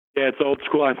 Yeah, it's old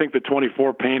school. I think the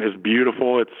 24 paint is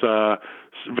beautiful. It's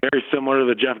very similar to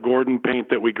the Jeff Gordon paint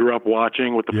that we grew up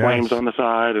watching with the flames on the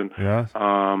side. And,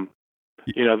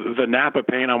 the Napa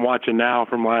paint I'm watching now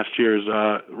from last year's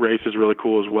race is really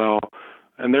cool as well.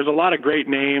 And there's a lot of great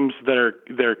names that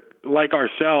they're like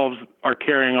ourselves, are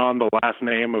carrying on the last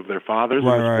name of their fathers in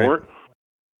the sport.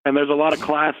 And there's a lot of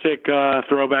classic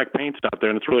throwback paints out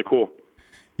there, and it's really cool.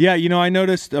 Yeah, I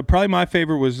noticed probably my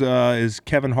favorite is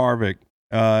Kevin Harvick.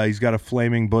 He's got a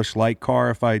flaming Busch Light car,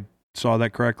 if I saw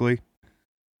that correctly.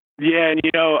 Yeah, and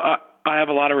I have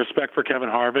a lot of respect for Kevin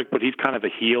Harvick, but he's kind of the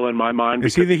heel in my mind.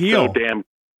 Is he the heel? So damn.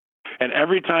 And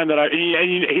every time that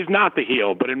he's not the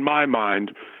heel, but in my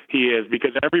mind he is,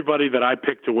 because everybody that I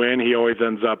pick to win, he always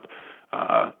ends up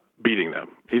beating them.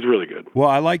 He's really good. Well,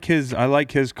 I like his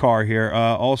car here.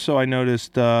 Also, I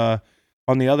noticed on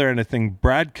the other end of thing,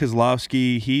 Brad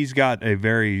Keselowski, he's got a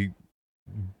very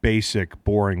basic,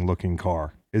 boring-looking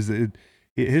car.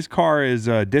 His car is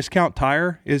Discount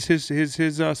Tire is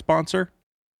his sponsor?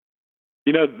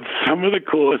 Some of the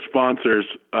coolest sponsors,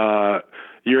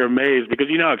 you're amazed because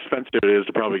you know how expensive it is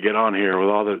to probably get on here with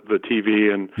all the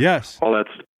TV and all that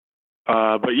stuff.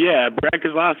 But yeah, Brad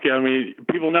Keselowski, I mean,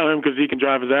 people know him because he can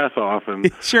drive his ass off. And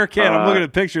he sure can. I'm looking at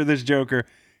a picture of this Joker.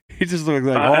 He just looks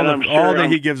like all that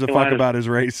he gives a fuck about is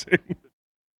racing.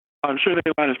 I'm sure they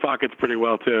line his pockets pretty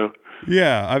well too.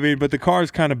 Yeah, I mean, but the car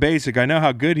is kind of basic. I know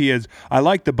how good he is. I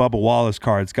like the Bubba Wallace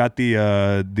car. It's got the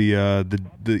Air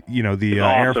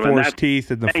Force teeth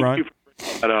in the front. You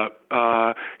for that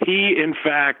up. He in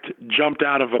fact jumped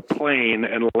out of a plane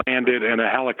and landed in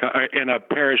a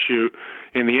parachute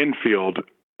in the infield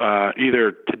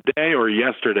either today or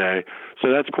yesterday.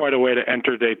 So that's quite a way to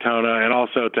enter Daytona, and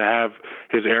also to have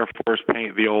his Air Force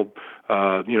paint, the old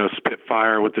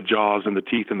Spitfire with the jaws and the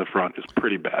teeth in the front, is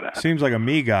pretty badass. Seems like a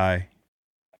me guy.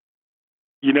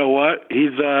 You know what?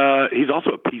 He's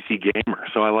also a PC gamer,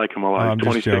 so I like him a lot. I'm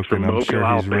just joking. I'm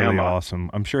sure he's really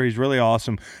awesome. I'm sure he's really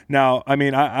awesome. Now, I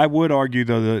mean, I would argue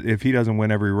though that if he doesn't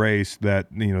win every race, that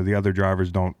the other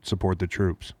drivers don't support the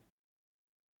troops.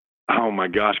 Oh my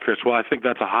gosh, Chris! Well, I think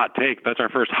that's a hot take. That's our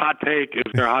first hot take. Is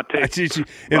there a hot take?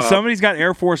 If somebody's got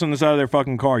Air Force on the side of their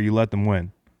fucking car, you let them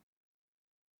win.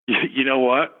 You know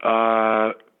what?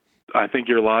 I think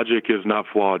your logic is not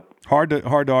flawed. Hard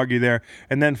to argue there.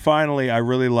 And then finally, I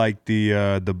really like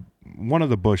the one of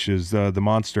the Bushes, the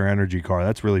Monster Energy car.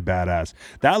 That's really badass.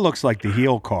 That looks like the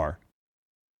heel car.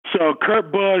 So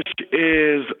Kurt Busch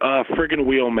is a friggin'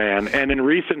 wheelman, and in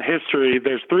recent history,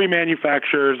 there's three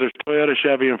manufacturers. There's Toyota,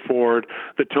 Chevy, and Ford.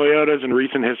 The Toyotas in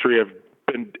recent history have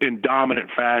been in dominant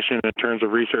fashion in terms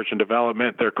of research and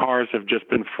development. Their cars have just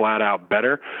been flat out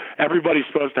better. Everybody's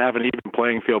supposed to have an even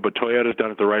playing field, but Toyota's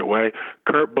done it the right way.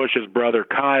 Kurt Busch's brother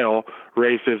Kyle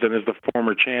races and is the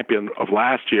former champion of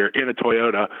last year in a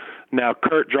Toyota. Now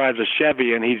Kurt drives a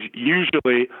Chevy, and he's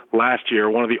usually last year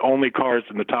one of the only cars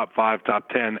in the top 5, top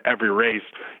 10 every race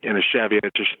in a Chevy.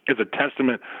 It just is a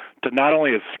testament to not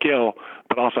only his skill,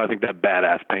 but also I think that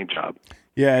badass paint job.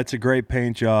 Yeah, it's a great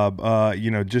paint job.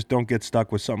 Just don't get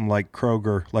stuck with something like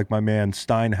Kroger, like my man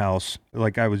Steinhaus,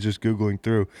 like I was just Googling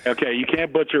through. Okay, you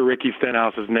can't butcher Ricky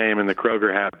Stenhouse's name in the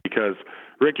Kroger hat, because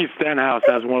Ricky Stenhouse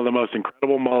has one of the most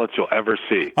incredible mullets you'll ever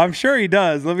see. I'm sure he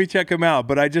does. Let me check him out.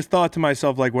 But I just thought to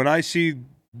myself, like, when I see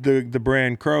the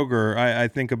brand Kroger, I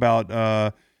think about,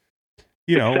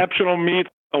 exceptional meat,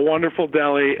 a wonderful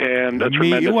deli, and a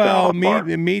tremendous salad bar.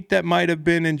 Meat that might have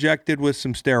been injected with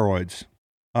some steroids.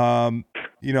 I'm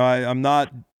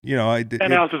not,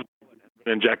 Stenhouse is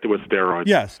injected with steroids.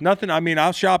 Yes, nothing. I mean,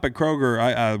 I'll shop at Kroger.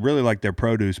 I really like their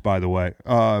produce, by the way.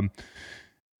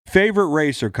 Favorite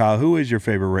racer, Kyle? Who is your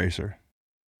favorite racer?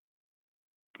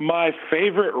 My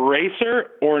favorite racer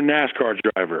or NASCAR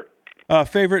driver?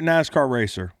 Favorite NASCAR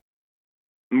racer.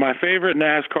 My favorite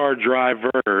NASCAR driver.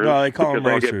 No, they call them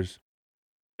racers.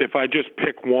 If I just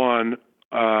pick one,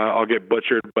 I'll get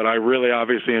butchered, but I really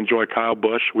obviously enjoy Kyle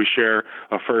Busch. We share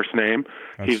a first name.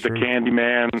 He's true. The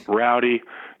Candyman, rowdy.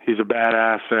 He's a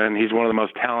badass, and he's one of the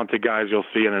most talented guys you'll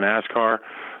see in a NASCAR.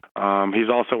 He's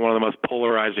also one of the most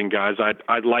polarizing guys.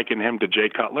 I'd liken him to Jay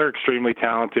Cutler, extremely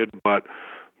talented, but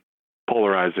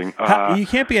polarizing. You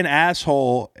can't be an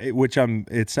asshole,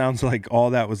 it sounds like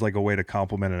all that was like a way to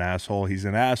compliment an asshole. He's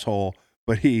an asshole,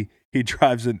 but he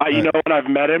drives it. You know what? I've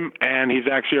met him, and he's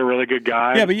actually a really good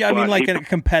guy. Yeah, but I mean, like a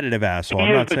competitive asshole.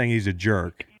 I'm not saying he's a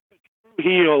jerk.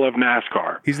 Heel of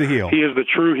NASCAR. He's the heel. He is the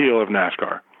true heel of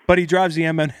NASCAR. But he drives the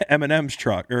M&M's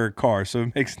truck or car, so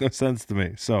it makes no sense to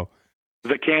me. So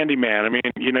the candy man. I mean,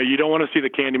 you know, you don't want to see the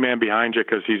candy man behind you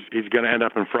because he's going to end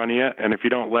up in front of you, and if you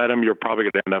don't let him, you're probably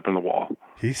going to end up in the wall.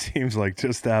 He seems like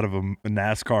just out of a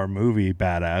NASCAR movie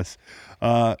badass.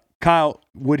 Kyle,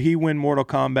 would he win Mortal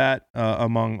Kombat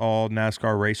among all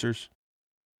NASCAR racers?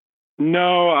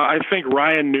 No, I think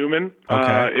Ryan Newman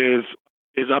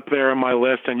is up there on my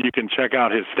list, and you can check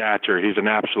out his stature. He's an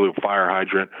absolute fire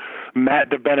hydrant.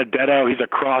 Matt DiBenedetto, he's a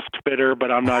CrossFitter,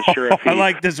 but I'm not sure if he I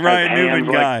like this Ryan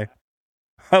Newman guy.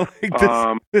 I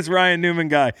like this Ryan Newman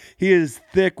guy. He is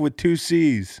thick with 2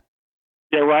 C's.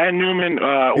 Yeah, Ryan Newman,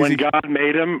 when God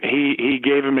made him, he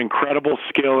gave him incredible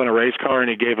skill in a race car, and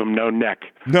he gave him no neck.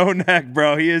 No neck,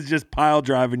 bro. He is just pile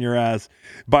driving your ass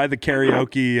by the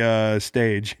karaoke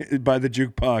stage, by the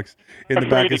jukebox in the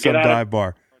back of some dive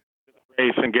bar.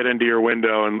 Race and get into your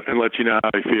window and let you know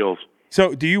how he feels.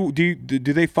 So do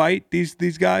they fight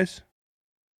these guys?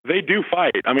 They do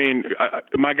fight. I mean,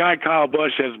 my guy Kyle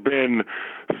Busch has been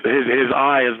his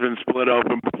eye has been split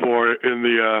open before in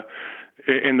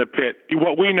the pit.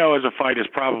 What we know as a fight is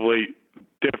probably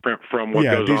different from what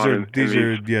goes on.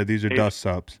 These are dust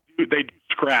ups. They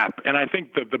scrap, and I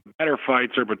think the better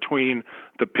fights are between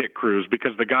the pit crews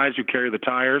because the guys who carry the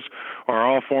tires are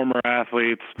all former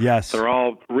athletes. Yes, they're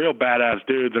all real badass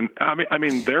dudes, and I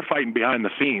mean they're fighting behind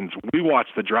the scenes. We watch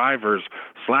the drivers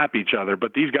slap each other,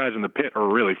 but these guys in the pit are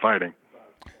really fighting.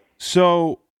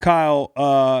 So, Kyle,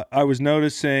 I was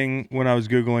noticing when I was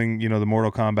Googling, the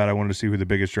Mortal Kombat, I wanted to see who the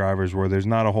biggest drivers were. There's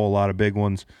not a whole lot of big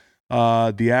ones.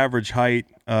 The average height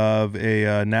of a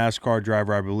NASCAR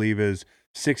driver, I believe, is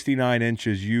 69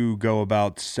 inches. You go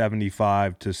about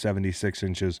 75 to 76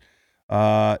 inches.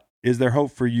 Is there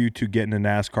hope for you to get in a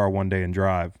NASCAR one day and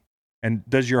drive? And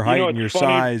does your height and your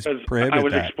size prohibit that? I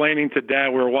was explaining to Dad,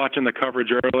 we were watching the coverage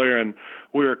earlier, and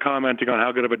we were commenting on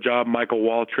how good of a job Michael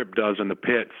Waltrip does in the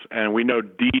pits. And we know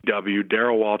DW,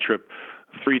 Darrell Waltrip,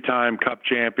 3-time Cup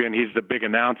champion. He's the big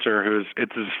announcer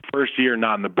it's his first year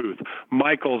not in the booth.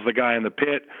 Michael's the guy in the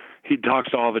pit. He talks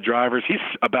to all the drivers. He's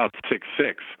about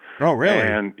 6'6". Oh, really?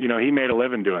 And, he made a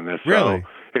living doing this. Really?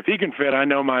 So if he can fit, I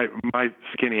know my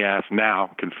skinny ass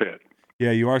now can fit.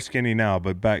 Yeah, you are skinny now,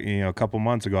 but back, a couple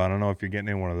months ago, I don't know if you're getting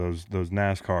in one of those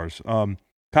NASCARs.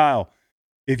 Kyle,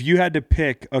 if you had to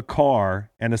pick a car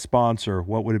and a sponsor,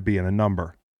 what would it be and a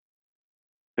number?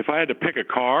 If I had to pick a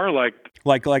car, like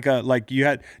you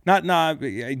had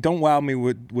don't wow me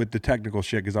with the technical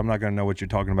shit because I'm not going to know what you're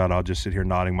talking about. I'll just sit here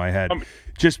nodding my head.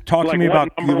 Just talk to me about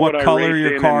what color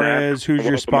your car is, who's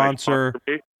your sponsor.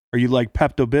 Are you like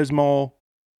Pepto-Bismol?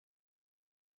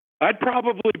 I'd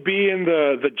probably be in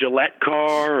the Gillette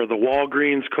car or the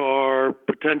Walgreens car,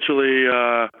 potentially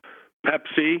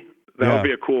Pepsi. That would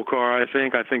be a cool car, I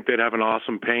think. I think they'd have an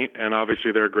awesome paint, and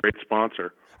obviously they're a great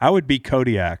sponsor. I would be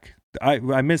Kodiak.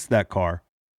 I missed that car.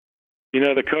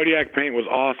 The Kodiak paint was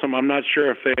awesome. I'm not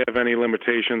sure if they have any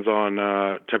limitations on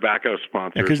tobacco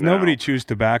sponsors. Yeah, because nobody chews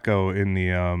tobacco in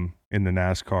the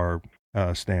NASCAR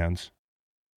stands.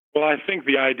 Well, I think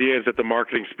the idea is that the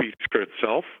marketing speaks for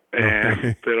itself,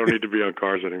 and they don't need to be on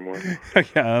cars anymore.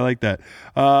 Yeah, I like that.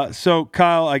 So,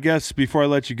 Kyle, I guess before I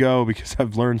let you go, because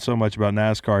I've learned so much about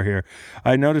NASCAR here,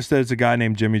 I noticed that it's a guy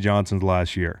named Jimmie Johnson's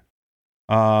last year.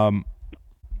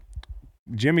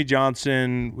 Jimmie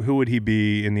Johnson, who would he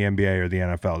be in the NBA or the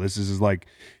NFL? This is like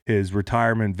his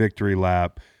retirement victory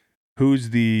lap.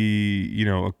 Who's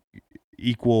the,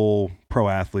 equal pro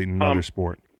athlete in another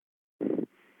sport?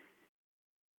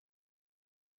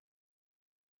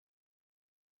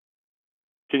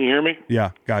 Can you hear me?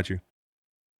 Yeah, got you.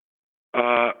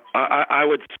 I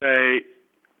would say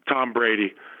Tom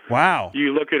Brady. Wow.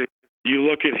 You look at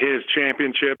his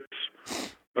championships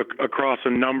across a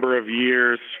number of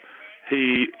years.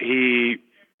 He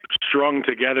strung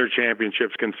together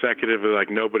championships consecutively like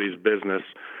nobody's business.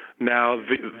 Now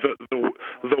the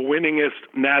winningest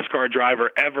NASCAR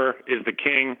driver ever is the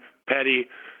King, Petty,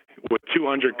 with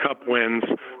 200 Cup wins.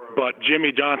 But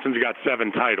Jimmie Johnson's got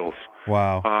 7 titles.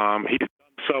 Wow. He's done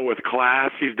so with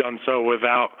class. He's done so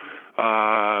without,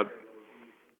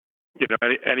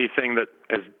 anything that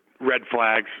has red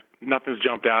flags. Nothing's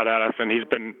jumped out at us, and he's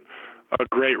been a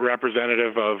great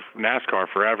representative of NASCAR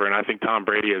forever. And I think Tom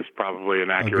Brady is probably an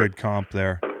accurate good comp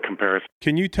there. Comparison.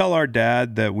 Can you tell our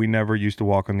dad that we never used to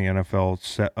walk on the NFL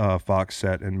set, Fox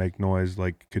set and make noise?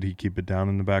 Like, could he keep it down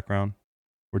in the background?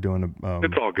 We're doing a.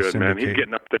 It's all good, man. He's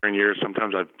getting up there in years.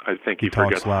 Sometimes I think he talks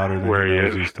forgets louder than where he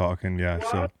knows is. He's talking. Yeah.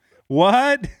 So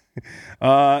what?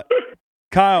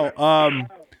 Kyle,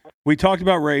 we talked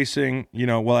about racing.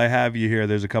 While I have you here,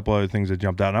 there's a couple other things that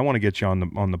jumped out, and I want to get you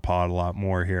on the pod a lot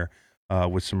more here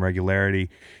with some regularity.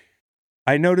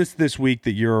 I noticed this week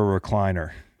that you're a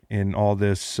recliner in all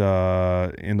this,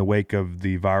 in the wake of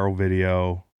the viral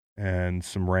video and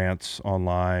some rants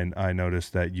online. I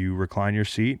noticed that you recline your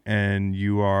seat, and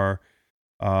you are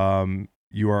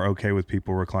okay with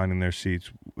people reclining their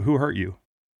seats. Who hurt you?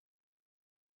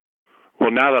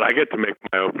 Well, now that I get to make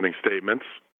my opening statements,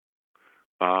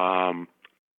 the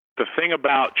thing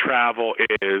about travel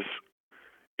is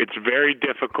it's very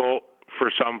difficult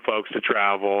for some folks to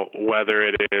travel, whether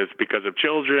it is because of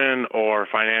children or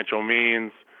financial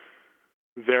means.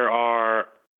 There are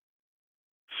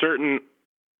certain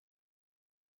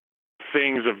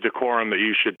things of decorum that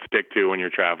you should stick to when you're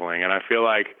traveling. And I feel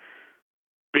like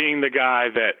being the guy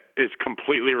that is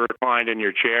completely reclined in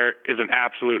your chair is an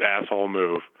absolute asshole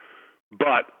move.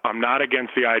 But I'm not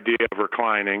against the idea of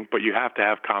reclining, but you have to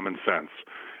have common sense.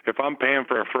 If I'm paying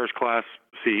for a first class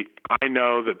seat, I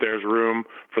know that there's room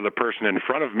for the person in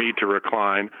front of me to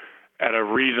recline at a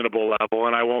reasonable level,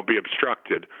 and I won't be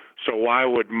obstructed. So why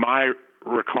would my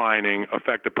reclining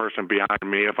affect the person behind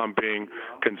me if I'm being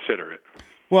considerate?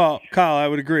 Well, Kyle, I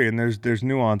would agree, and there's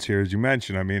nuance here, as you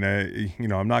mentioned. I mean,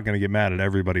 I'm not going to get mad at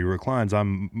everybody who reclines.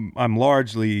 I'm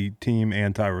largely team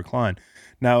anti-recline.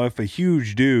 Now, if a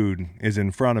huge dude is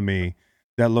in front of me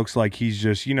that looks like he's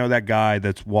just, that guy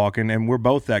that's walking, and we're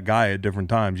both that guy at different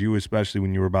times, you especially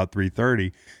when you were about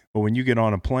 330, but when you get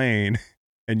on a plane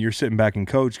and you're sitting back in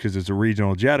coach because it's a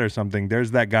regional jet or something,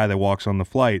 there's that guy that walks on the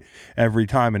flight every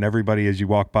time, and everybody as you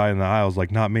walk by in the aisle is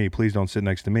like, not me, please don't sit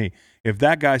next to me. If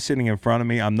that guy's sitting in front of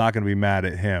me, I'm not going to be mad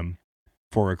at him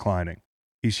for reclining.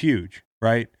 He's huge,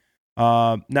 right?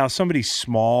 Now, somebody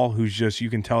small who's just,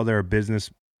 you can tell they're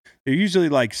usually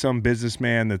like some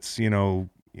businessman that's,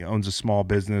 owns a small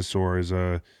business or is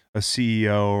a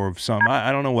CEO or something.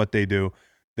 I don't know what they do.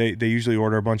 They usually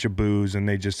order a bunch of booze, and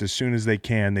they just, as soon as they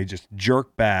can, they just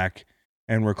jerk back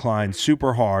and recline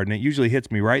super hard, and it usually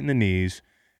hits me right in the knees.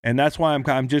 And that's why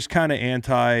I'm just kind of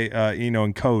anti,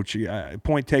 in coach.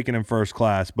 Point taken in first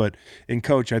class, but in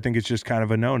coach, I think it's just kind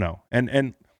of a no-no.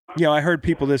 And I heard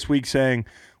people this week saying,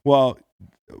 well,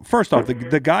 first off,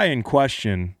 the guy in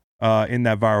question in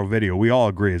that viral video, we all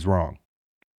agree is wrong.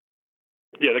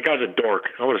 Yeah, the guy's a dork.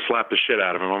 I would have slapped the shit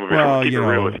out of him. I'm going to keep it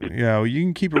real with you. Yeah, you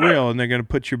can keep it real, and they're going to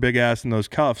put your big ass in those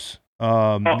cuffs.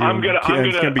 It's going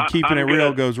to be keeping it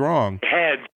real goes wrong.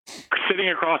 Head sitting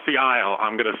across the aisle,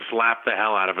 I'm going to slap the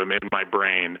hell out of him in my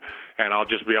brain, and I'll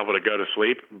just be able to go to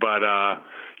sleep. But I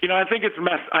think it's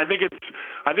messed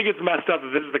up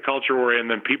that this is the culture we're in.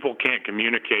 Then people can't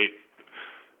communicate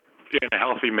in a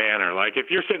healthy manner. Like if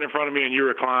you're sitting in front of me and you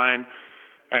recline,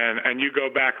 and you go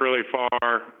back really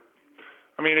far.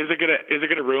 I mean, is it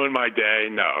gonna ruin my day?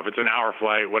 No. If it's an hour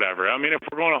flight, whatever. I mean, if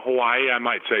we're going to Hawaii, I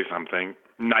might say something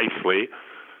nicely.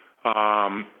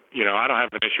 I don't have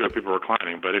an issue with people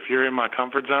reclining, but if you're in my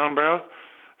comfort zone, bro,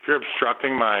 if you're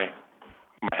obstructing my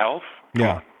health,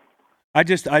 yeah. I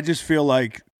just feel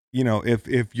like,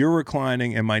 if you're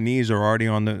reclining and my knees are already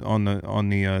on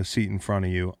the seat in front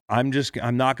of you, I'm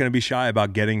not going to be shy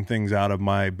about getting things out of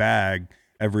my bag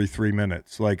every 3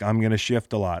 minutes. Like I'm going to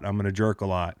shift a lot. I'm going to jerk a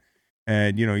lot.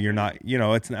 And, you're not,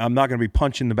 I'm not going to be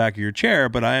punching the back of your chair,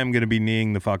 but I am going to be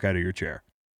kneeing the fuck out of your chair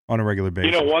on a regular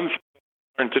basis. One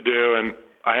thing to do, and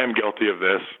I am guilty of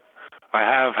this, I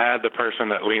have had the person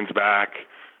that leans back,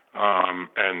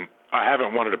 and I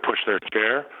haven't wanted to push their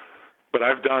chair, but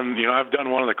I've done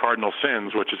one of the cardinal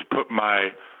sins, which is put my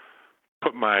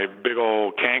big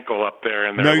old cankle up there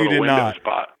in their little window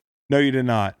spot. No, you did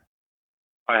not.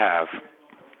 I have.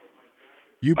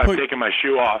 I've taken my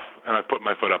shoe off, and I put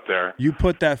my foot up there. You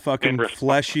put that fucking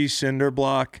fleshy cinder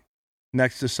block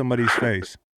next to somebody's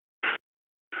face.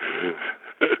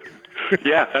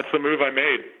 Yeah, that's the move I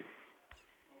made.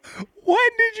 When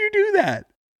did you do that?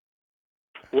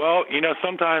 Well,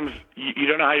 sometimes you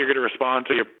don't know how you're going to respond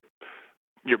to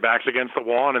your back's against the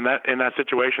wall, and in that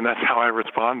situation, that's how I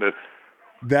responded.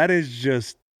 That is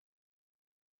just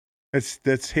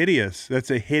that's hideous. That's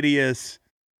a hideous.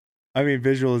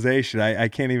 Visualization. I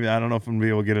can't even. I don't know if I'm gonna be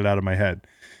able to get it out of my head.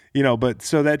 But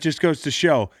so that just goes to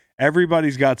show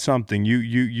everybody's got something.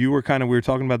 You were we were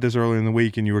talking about this earlier in the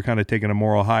week, and you were kind of taking a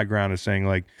moral high ground of saying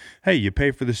like, hey, you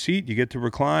pay for the seat, you get to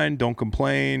recline, don't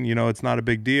complain. It's not a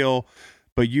big deal.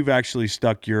 But you've actually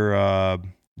stuck your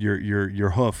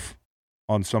hoof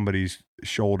on somebody's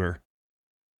shoulder.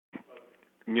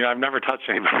 I've never touched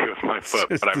anybody with my foot,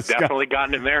 but I've definitely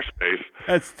gotten in their space.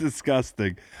 That's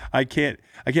disgusting. I can't.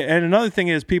 And another thing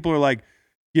is, people are like,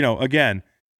 again,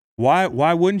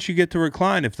 Why wouldn't you get to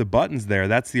recline if the button's there?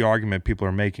 That's the argument people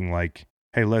are making. Like,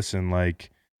 hey, listen,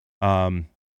 like,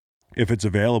 if it's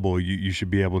available, you should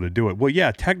be able to do it. Well,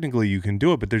 yeah, technically you can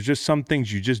do it, but there's just some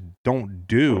things you just don't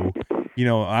do. You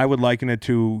know, I would liken it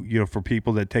to, you know, for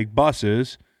people that take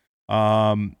buses.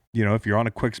 You know, if you're on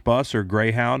a Quicks bus or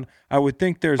Greyhound, I would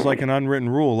think there's like an unwritten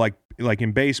rule, like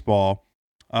in baseball.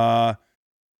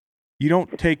 You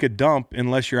don't take a dump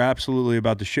unless you're absolutely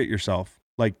about to shit yourself.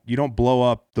 Like, you don't blow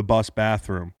up the bus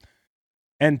bathroom.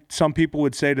 And some people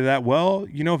would say to that, well,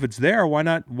 you know, if it's there, why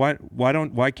not?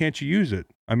 Why can't you use it?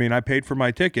 I mean, I paid for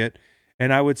my ticket,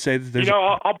 and I would say that there's. You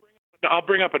know, I'll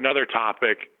bring up another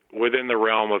topic within the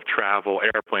realm of travel,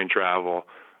 airplane travel,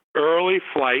 early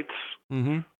flights,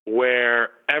 where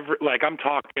I'm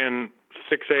talking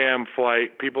 6 a.m.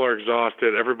 flight, people are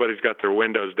exhausted, everybody's got their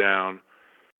windows down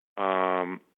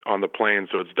on the plane,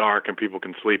 so it's dark and people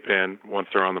can sleep in once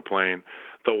they're on the plane.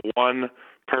 The one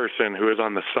person who is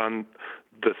on the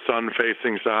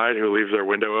sun-facing side who leaves their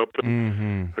window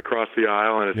open across the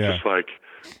aisle, and it's just like,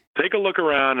 take a look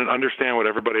around and understand what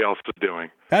everybody else is doing.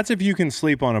 That's if you can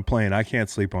sleep on a plane. I can't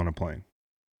sleep on a plane.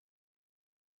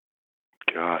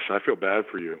 Gosh, I feel bad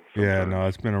for you. Yeah, no,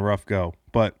 it's been a rough go.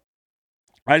 But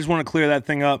I just want to clear that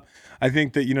thing up. I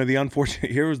think that, you know, the unfortunate,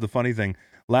 here was the funny thing.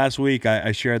 Last week,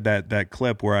 I shared that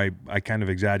clip where I kind of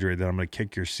exaggerated that I'm going to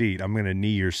kick your seat. I'm going to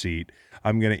knee your seat.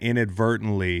 I'm going to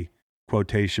inadvertently,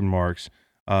 quotation marks,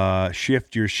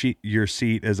 shift your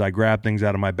seat as I grab things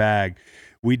out of my bag.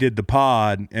 We did the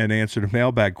pod and answered a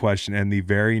mailbag question, and the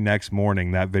very next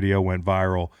morning, that video went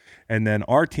viral. And then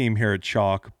our team here at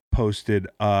Chalk posted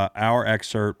our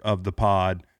excerpt of the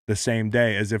pod the same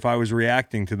day, as if I was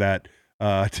reacting to that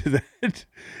to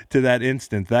that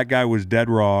instance. That guy was dead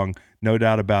wrong, no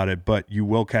doubt about it. But you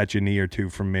will catch a knee or two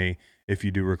from me if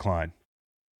you do recline.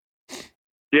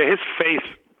 Yeah, his face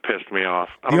pissed me off.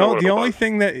 The only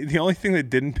thing that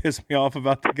didn't piss me off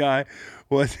about the guy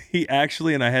was he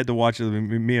actually, and I had to watch it.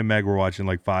 Me and Meg were watching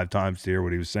like 5 times to hear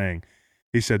what he was saying.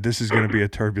 He said, "This is going to be a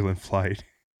turbulent flight."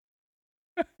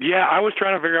 Yeah, I was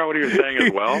trying to figure out what he was saying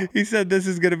as well. He said, "This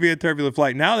is going to be a turbulent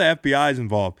flight." Now the FBI is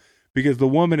involved because the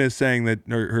woman is saying that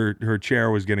her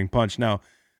chair was getting punched. Now,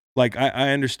 like,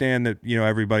 I understand that, you know,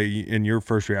 everybody in your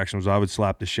first reaction was I would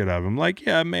slap the shit out of him. Like,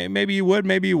 yeah, maybe you would,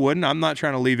 maybe you wouldn't. I'm not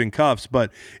trying to leave in cuffs,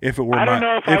 but if it were my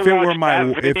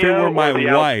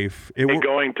wife,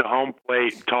 going to home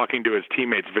plate, talking to his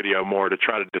teammates video more to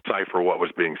try to decipher what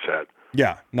was being said.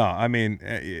 Yeah, no, I mean,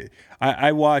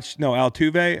 I watched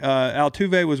Altuve.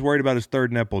 Altuve was worried about his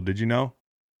third nipple. Did you know?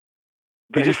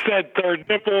 They just said third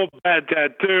nipple, bad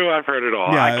tattoo. I've heard it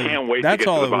all. Yeah, I can't wait to get to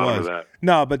the bottom of that.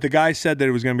 No, but the guy said that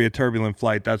it was going to be a turbulent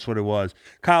flight. That's what it was.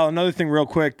 Kyle, another thing real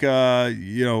quick.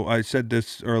 You know, I said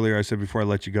this earlier. I said before I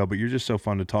let you go, but you're just so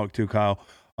fun to talk to, Kyle.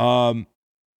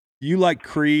 You like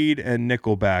Creed and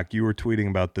Nickelback. You were tweeting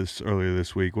about this earlier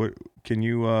this week. What can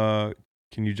you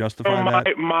justify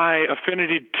that? My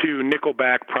affinity to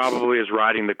Nickelback probably is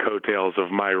riding the coattails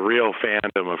of my real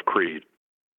fandom of Creed.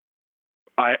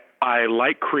 I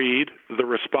like Creed. The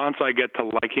response I get to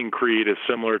liking Creed is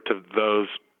similar to those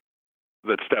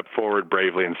that step forward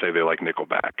bravely and say they like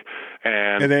Nickelback.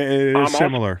 And it is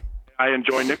similar. I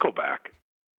enjoy Nickelback.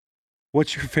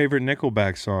 What's your favorite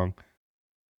Nickelback song?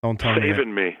 Don't tell me.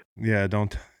 Saving Me. Yeah,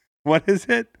 don't. What is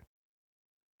it?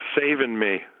 Saving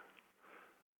Me.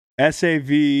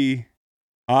 SAVIN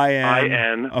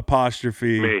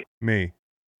apostrophe me.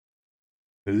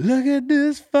 Look at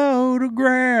this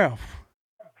photograph.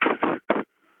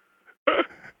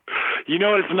 You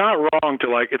know, it's not wrong to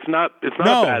like. It's not a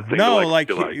bad thing. No, to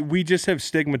like we just have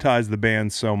stigmatized the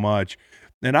band so much,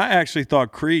 and I actually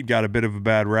thought Creed got a bit of a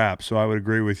bad rap. So I would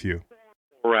agree with you.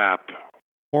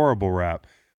 Horrible rap.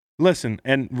 Listen,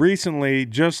 and recently,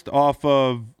 just off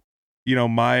of, you know,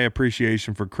 my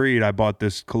appreciation for Creed, I bought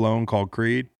this cologne called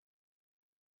Creed.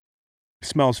 It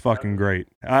smells fucking great.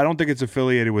 I don't think it's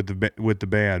affiliated with the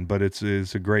band, but it's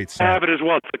a great scent. I have it as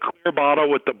well. It's the clear bottle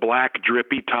with the black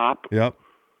drippy top. Yep.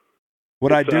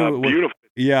 What I do, beautiful.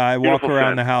 Yeah, I walk around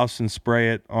scent. the house and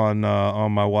spray it on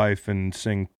my wife and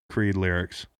sing Creed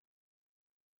lyrics.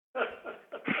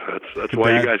 That's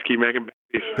why you guys keep making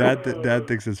babies. Dad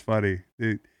thinks it's funny.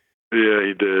 Yeah,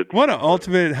 he did. What an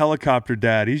ultimate helicopter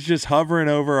dad. He's just hovering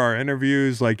over our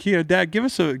interviews like, here, Dad, give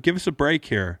us a break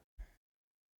here.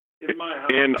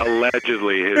 In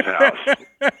allegedly his house.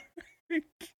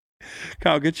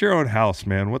 Kyle, get your own house,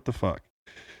 man. What the fuck?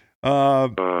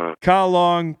 Kyle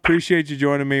Long, appreciate you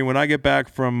joining me. When I get back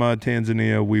from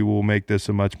Tanzania, we will make this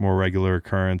a much more regular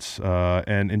occurrence,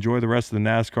 and enjoy the rest of the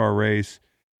NASCAR race.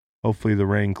 Hopefully the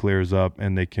rain clears up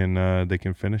and they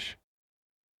can finish.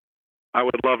 I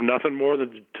would love nothing more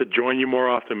than to join you more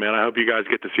often, man. I hope you guys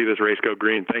get to see this race go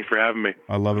green. Thanks for having me.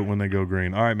 I love it when they go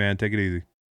green. All right, man, take it easy.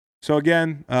 So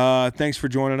again, thanks for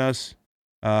joining us.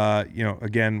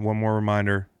 Again, one more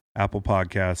reminder, Apple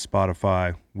Podcasts,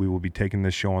 Spotify, we will be taking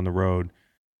this show on the road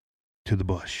to the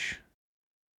bush.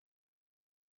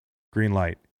 Green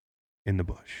light in the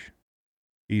bush.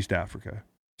 East Africa,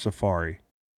 Safari,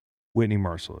 Whitney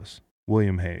Merciless,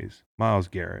 William Hayes, Myles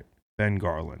Garrett, Ben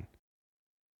Garland,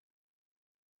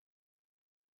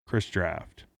 Chris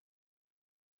Draft,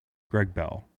 Greg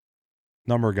Bell.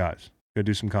 Number of guys. Go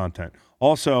do some content.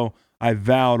 Also, I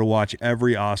vow to watch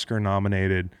every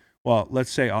Oscar-nominated, well,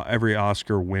 let's say every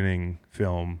Oscar-winning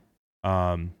film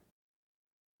and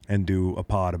do a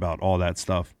pod about all that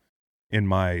stuff in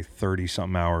my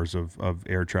 30-something hours of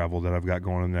air travel that I've got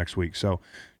going on the next week. So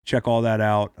check all that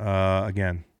out.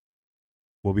 Again,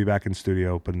 we'll be back in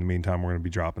studio, but in the meantime, we're going to be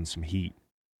dropping some heat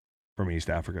from East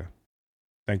Africa.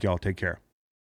 Thank y'all. Take care.